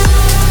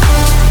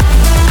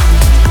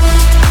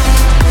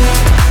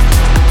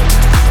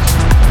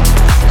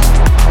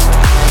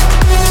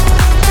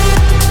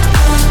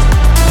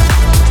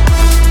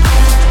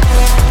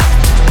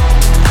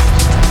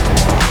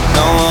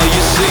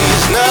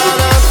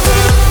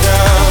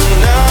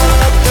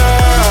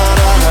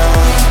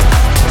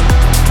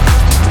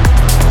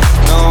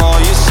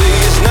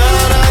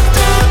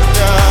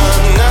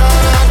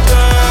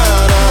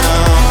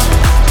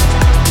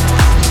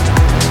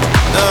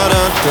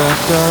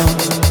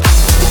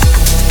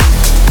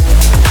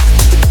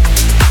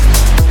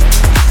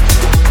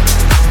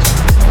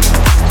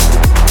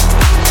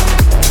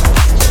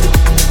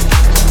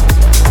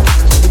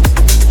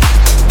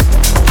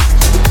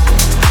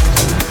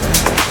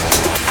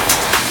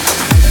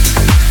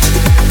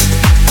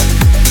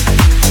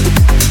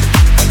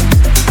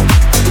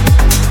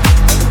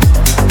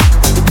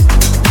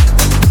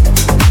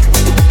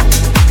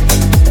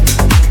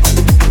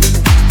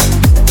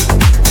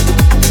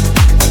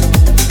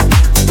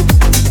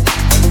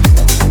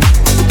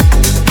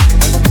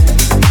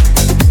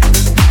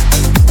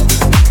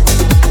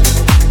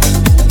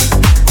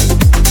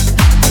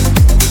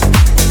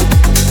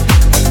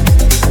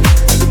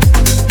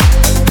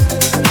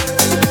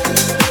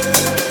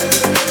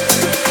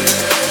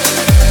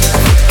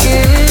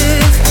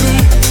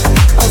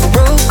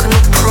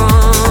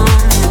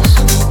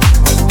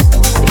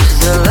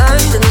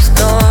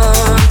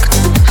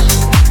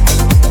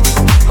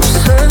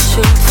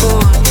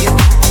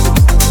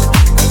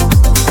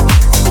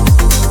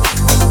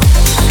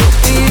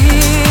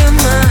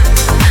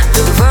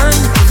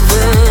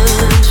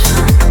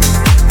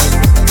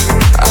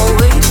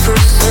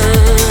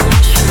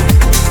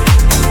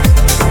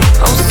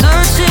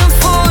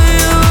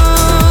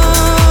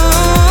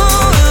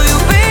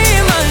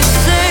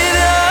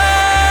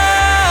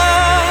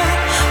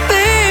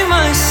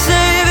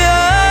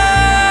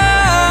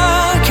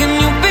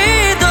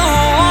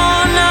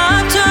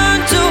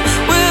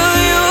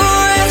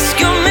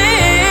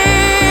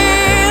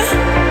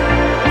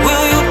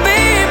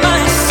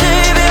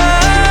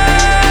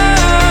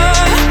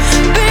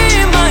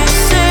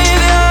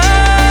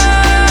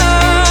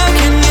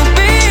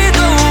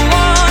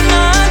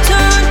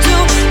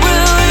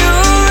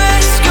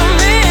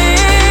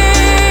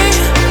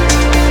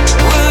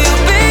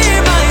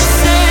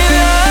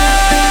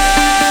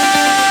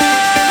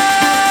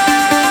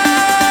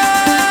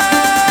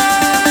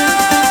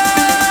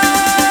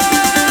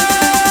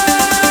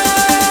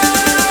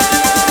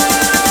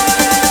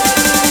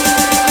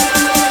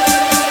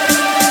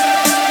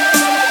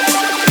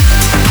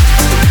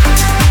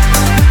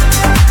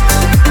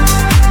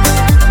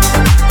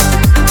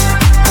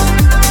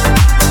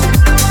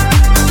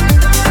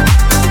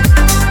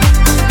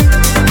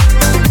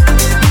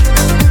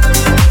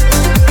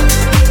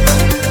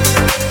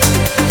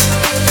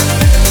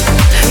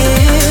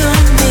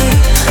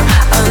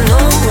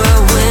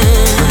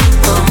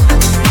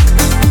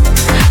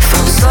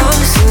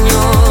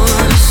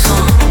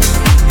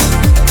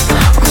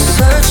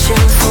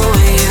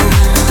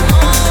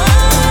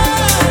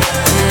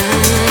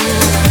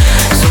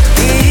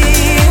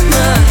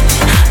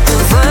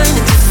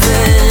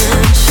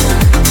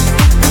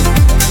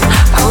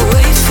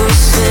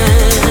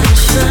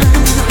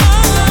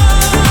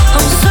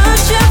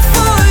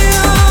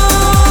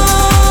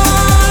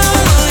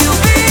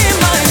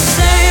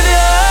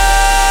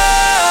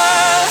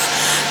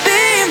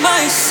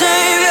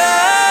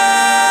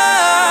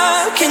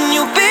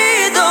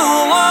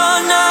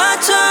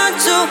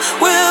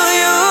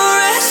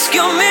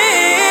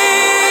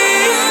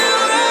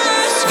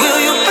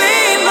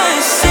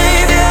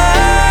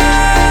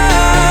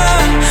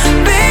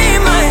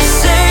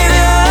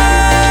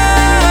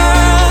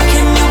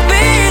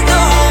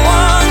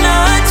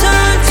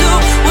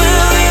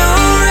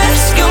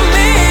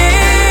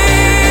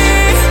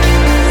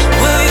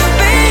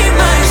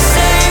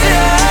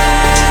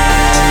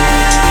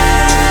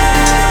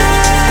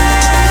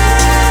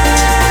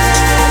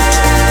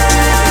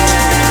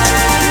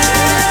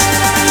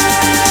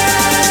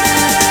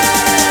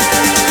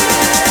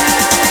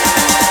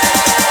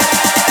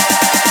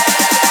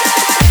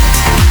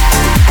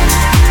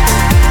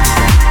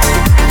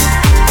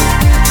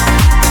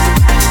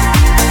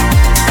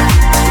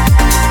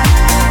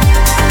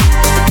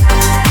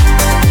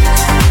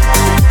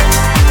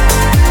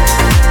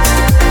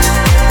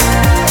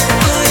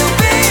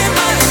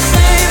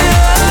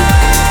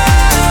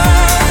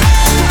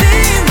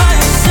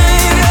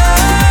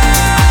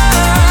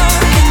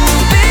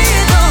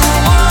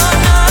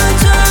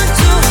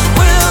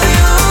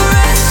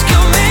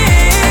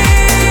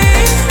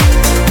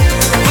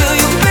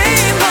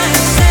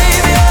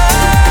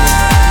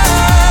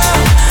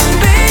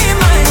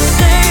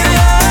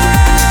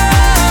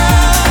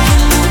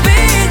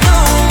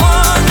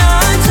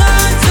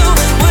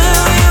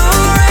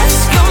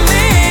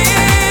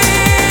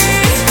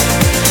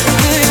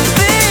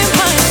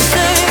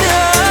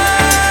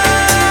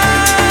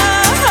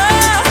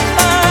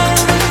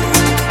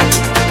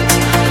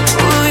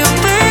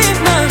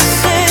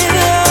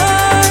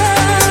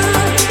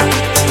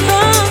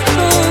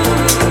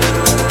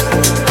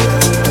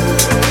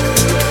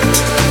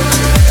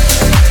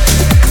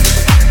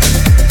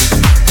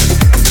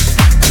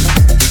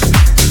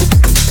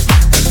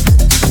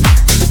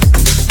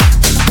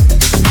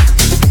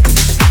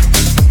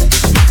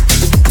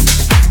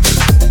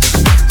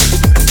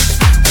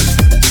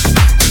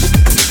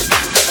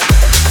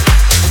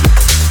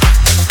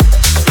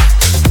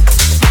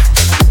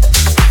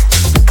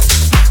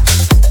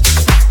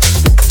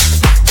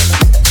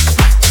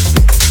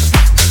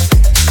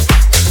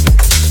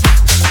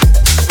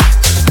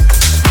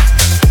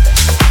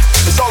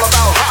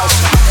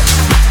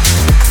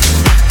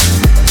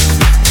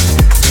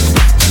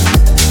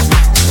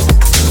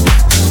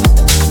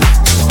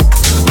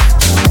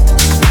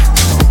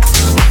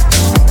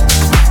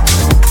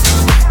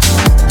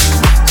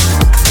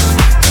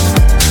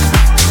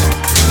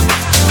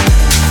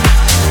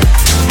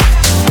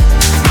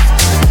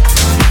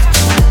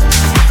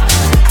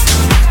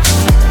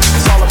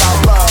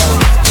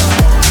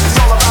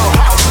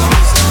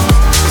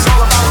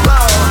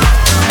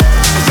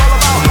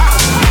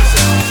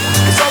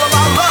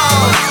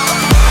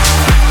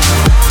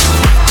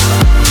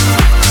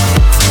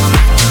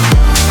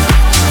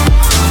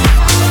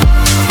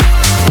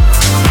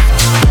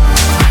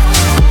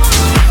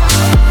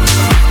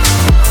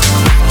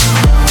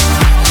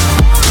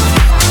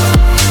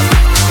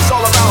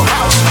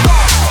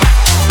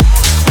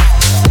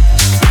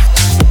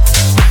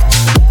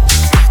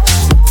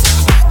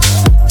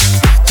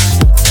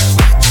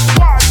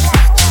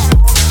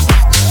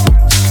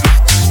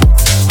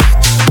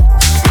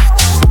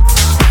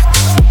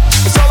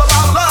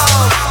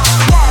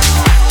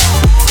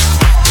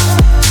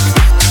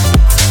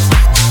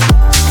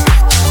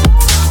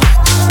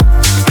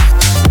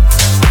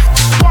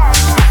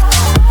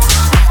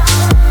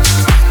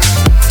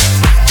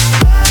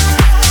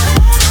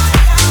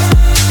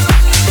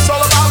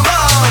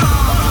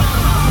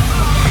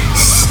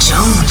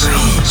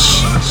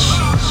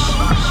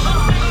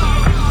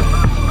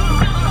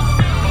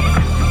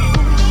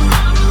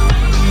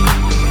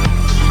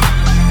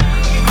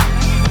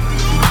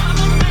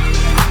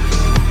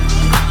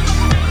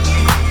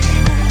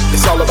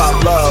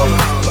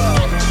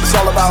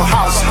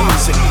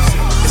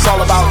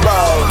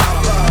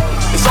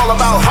 all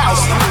about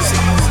house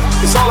music.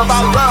 It's all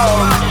about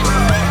love.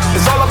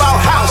 It's all about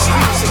house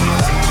music.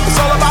 It's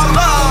all about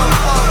love.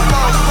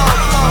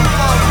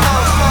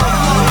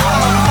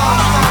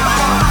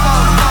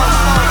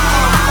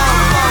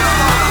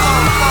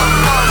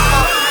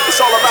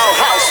 It's all about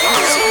house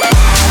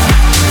music.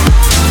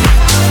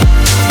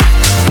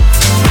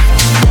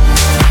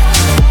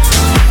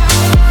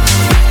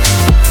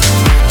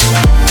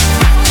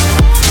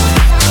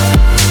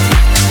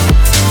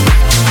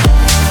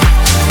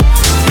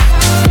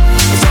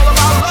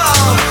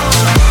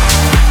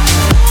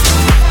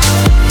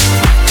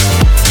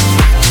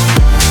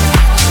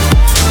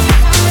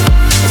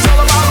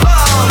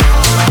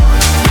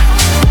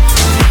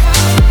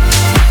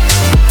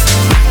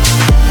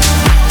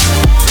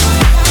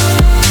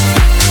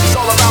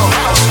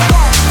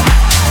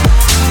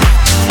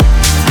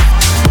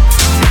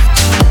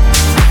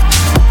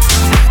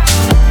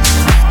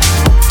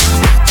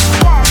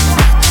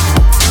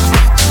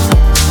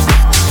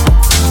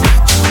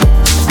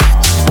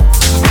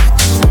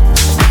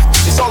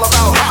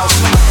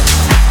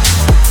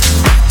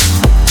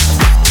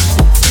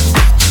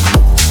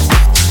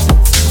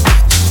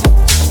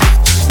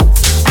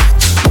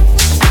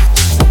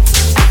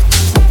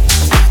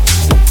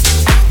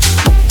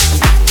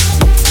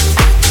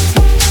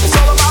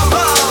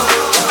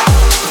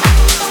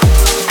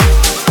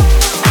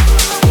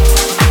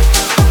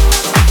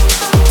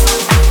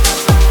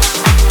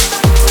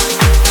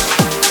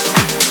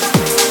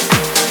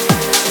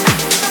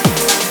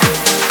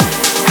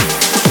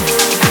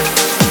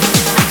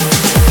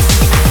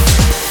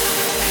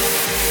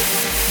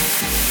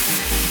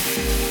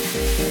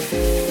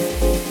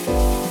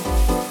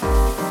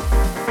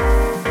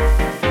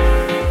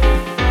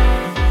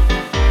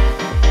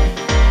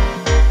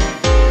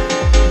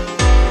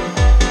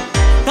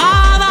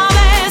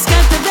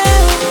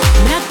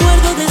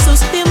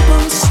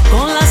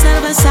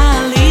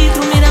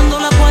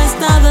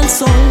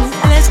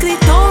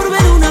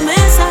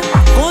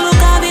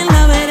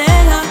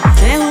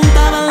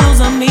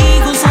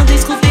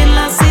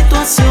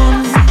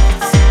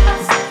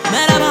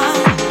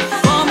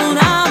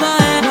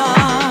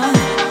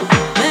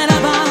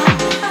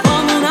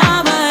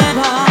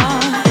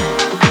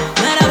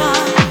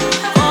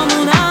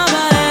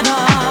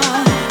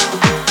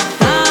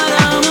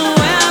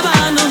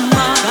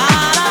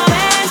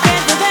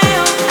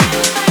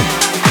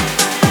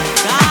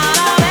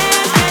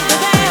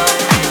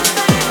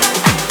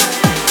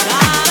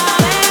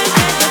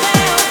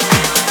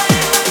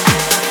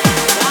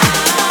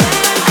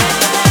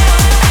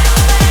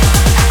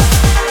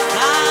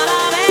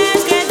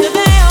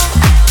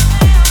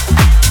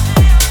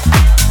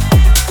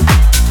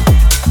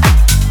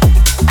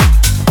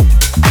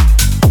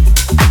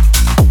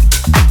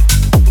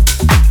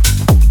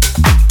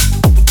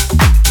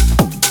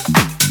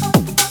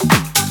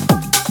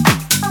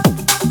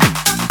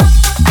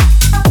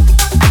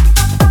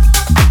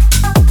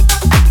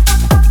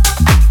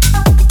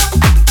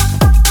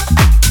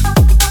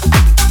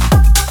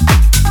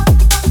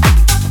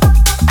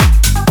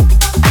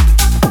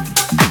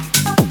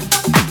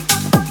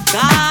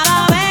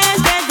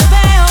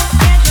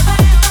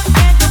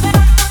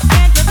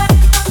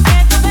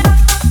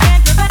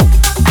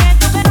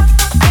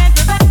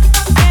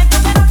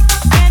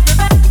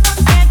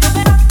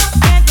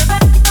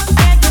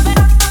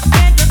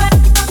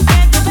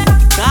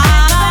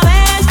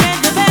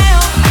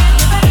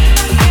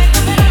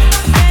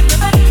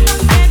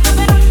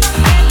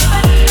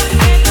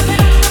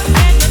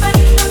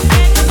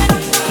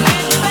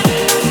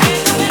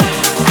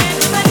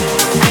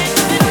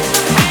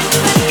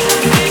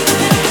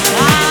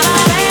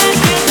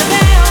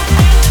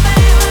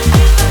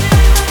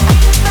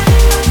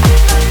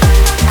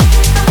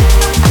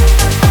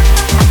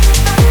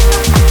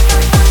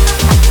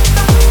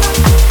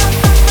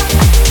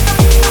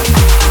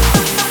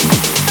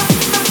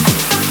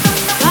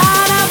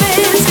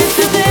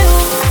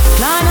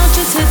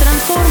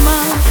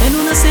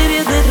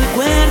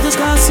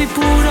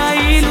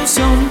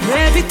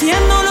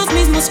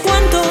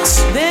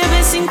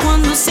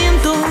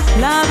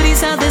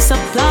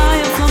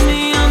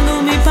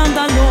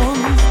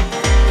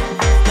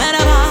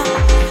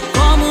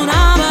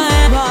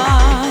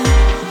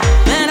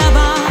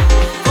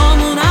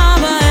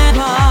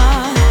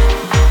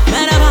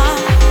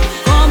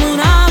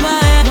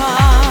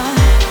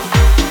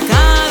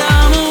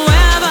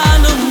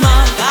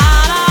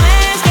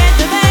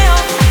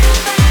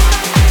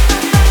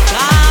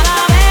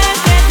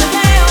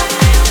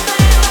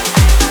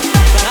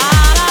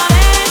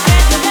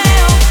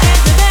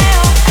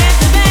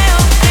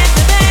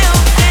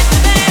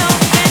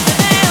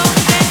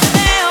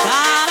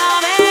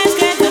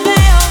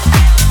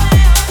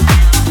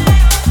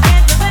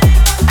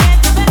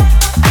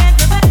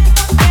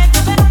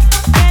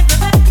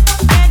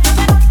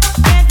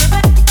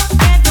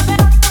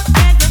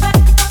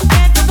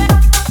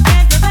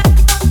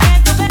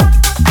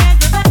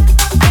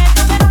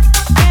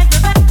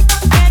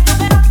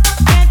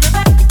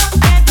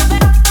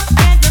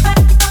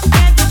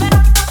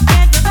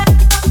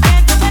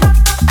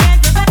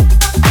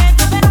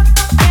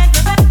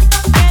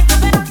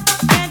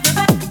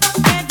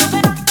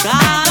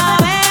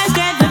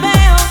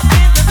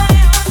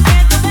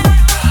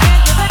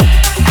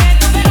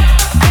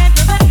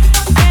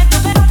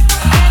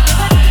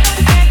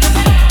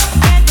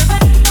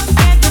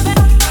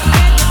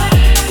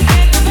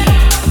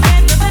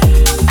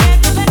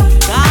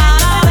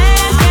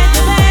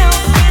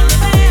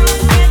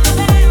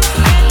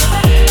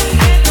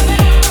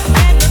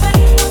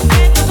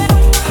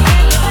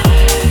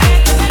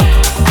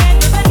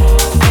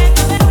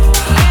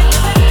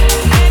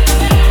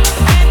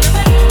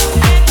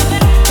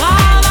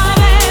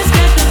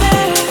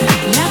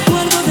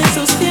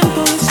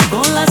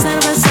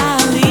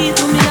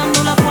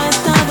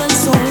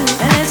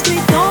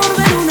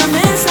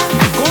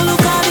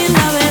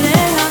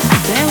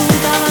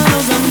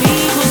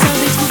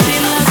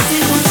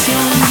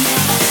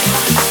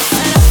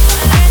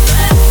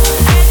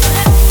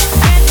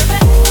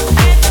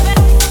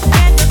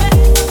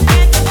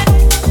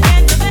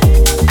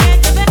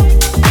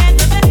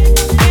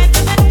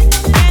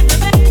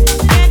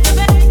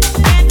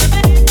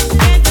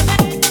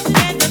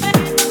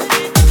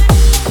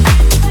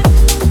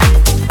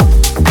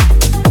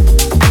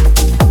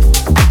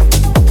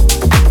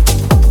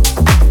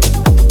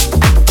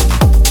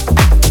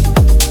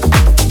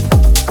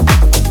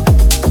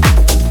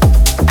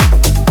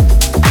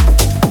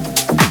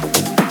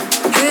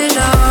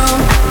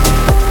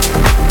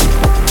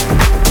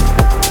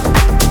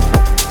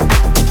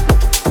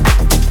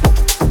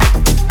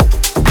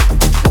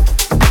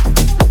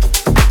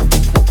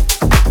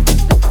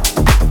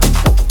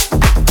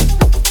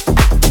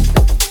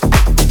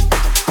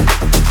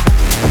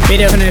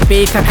 bit of an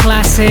Ibiza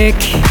classic,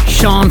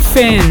 Sean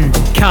Finn,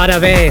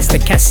 Cada Vez, the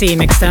Kasim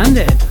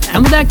Extended.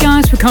 And with that,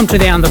 guys, we come to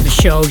the end of the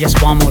show,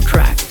 just one more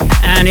track.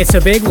 And it's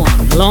a big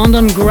one,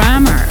 London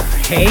Grammar,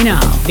 Hey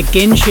Now, the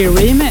Ginchi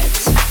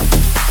remix.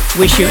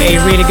 Wish you a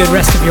really good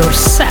rest of your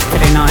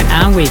Saturday night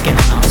and weekend,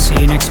 and I'll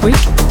see you next week.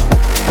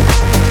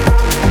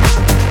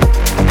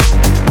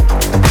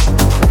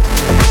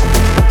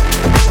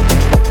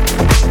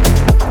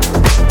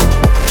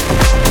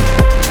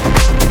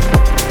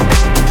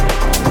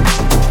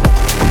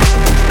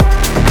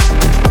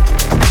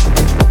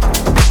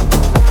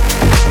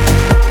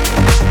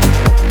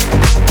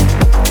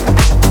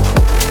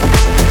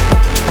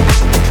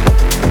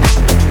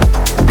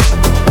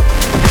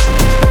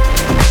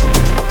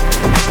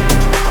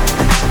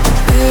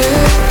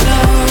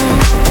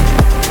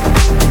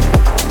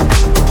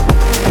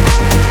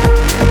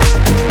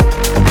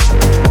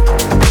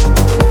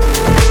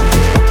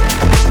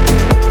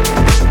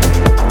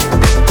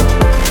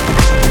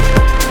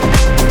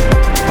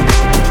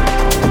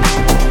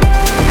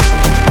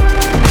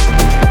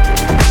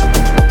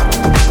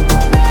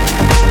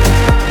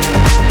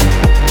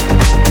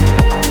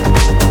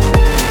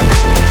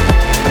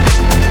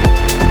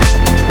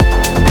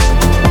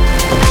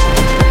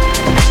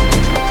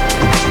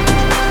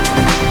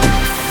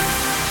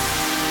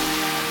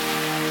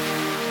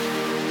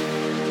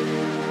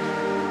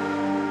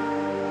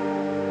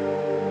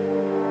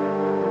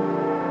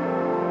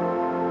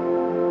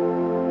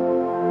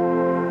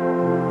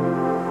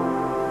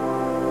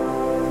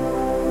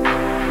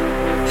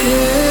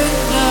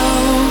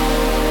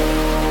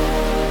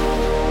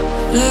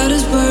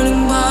 Letters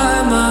burning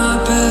by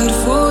my bed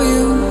for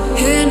you.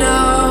 Here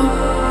now,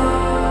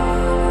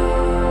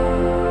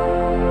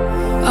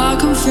 I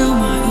can feel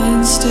my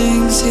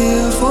instincts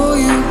here for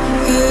you.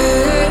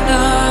 Here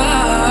now.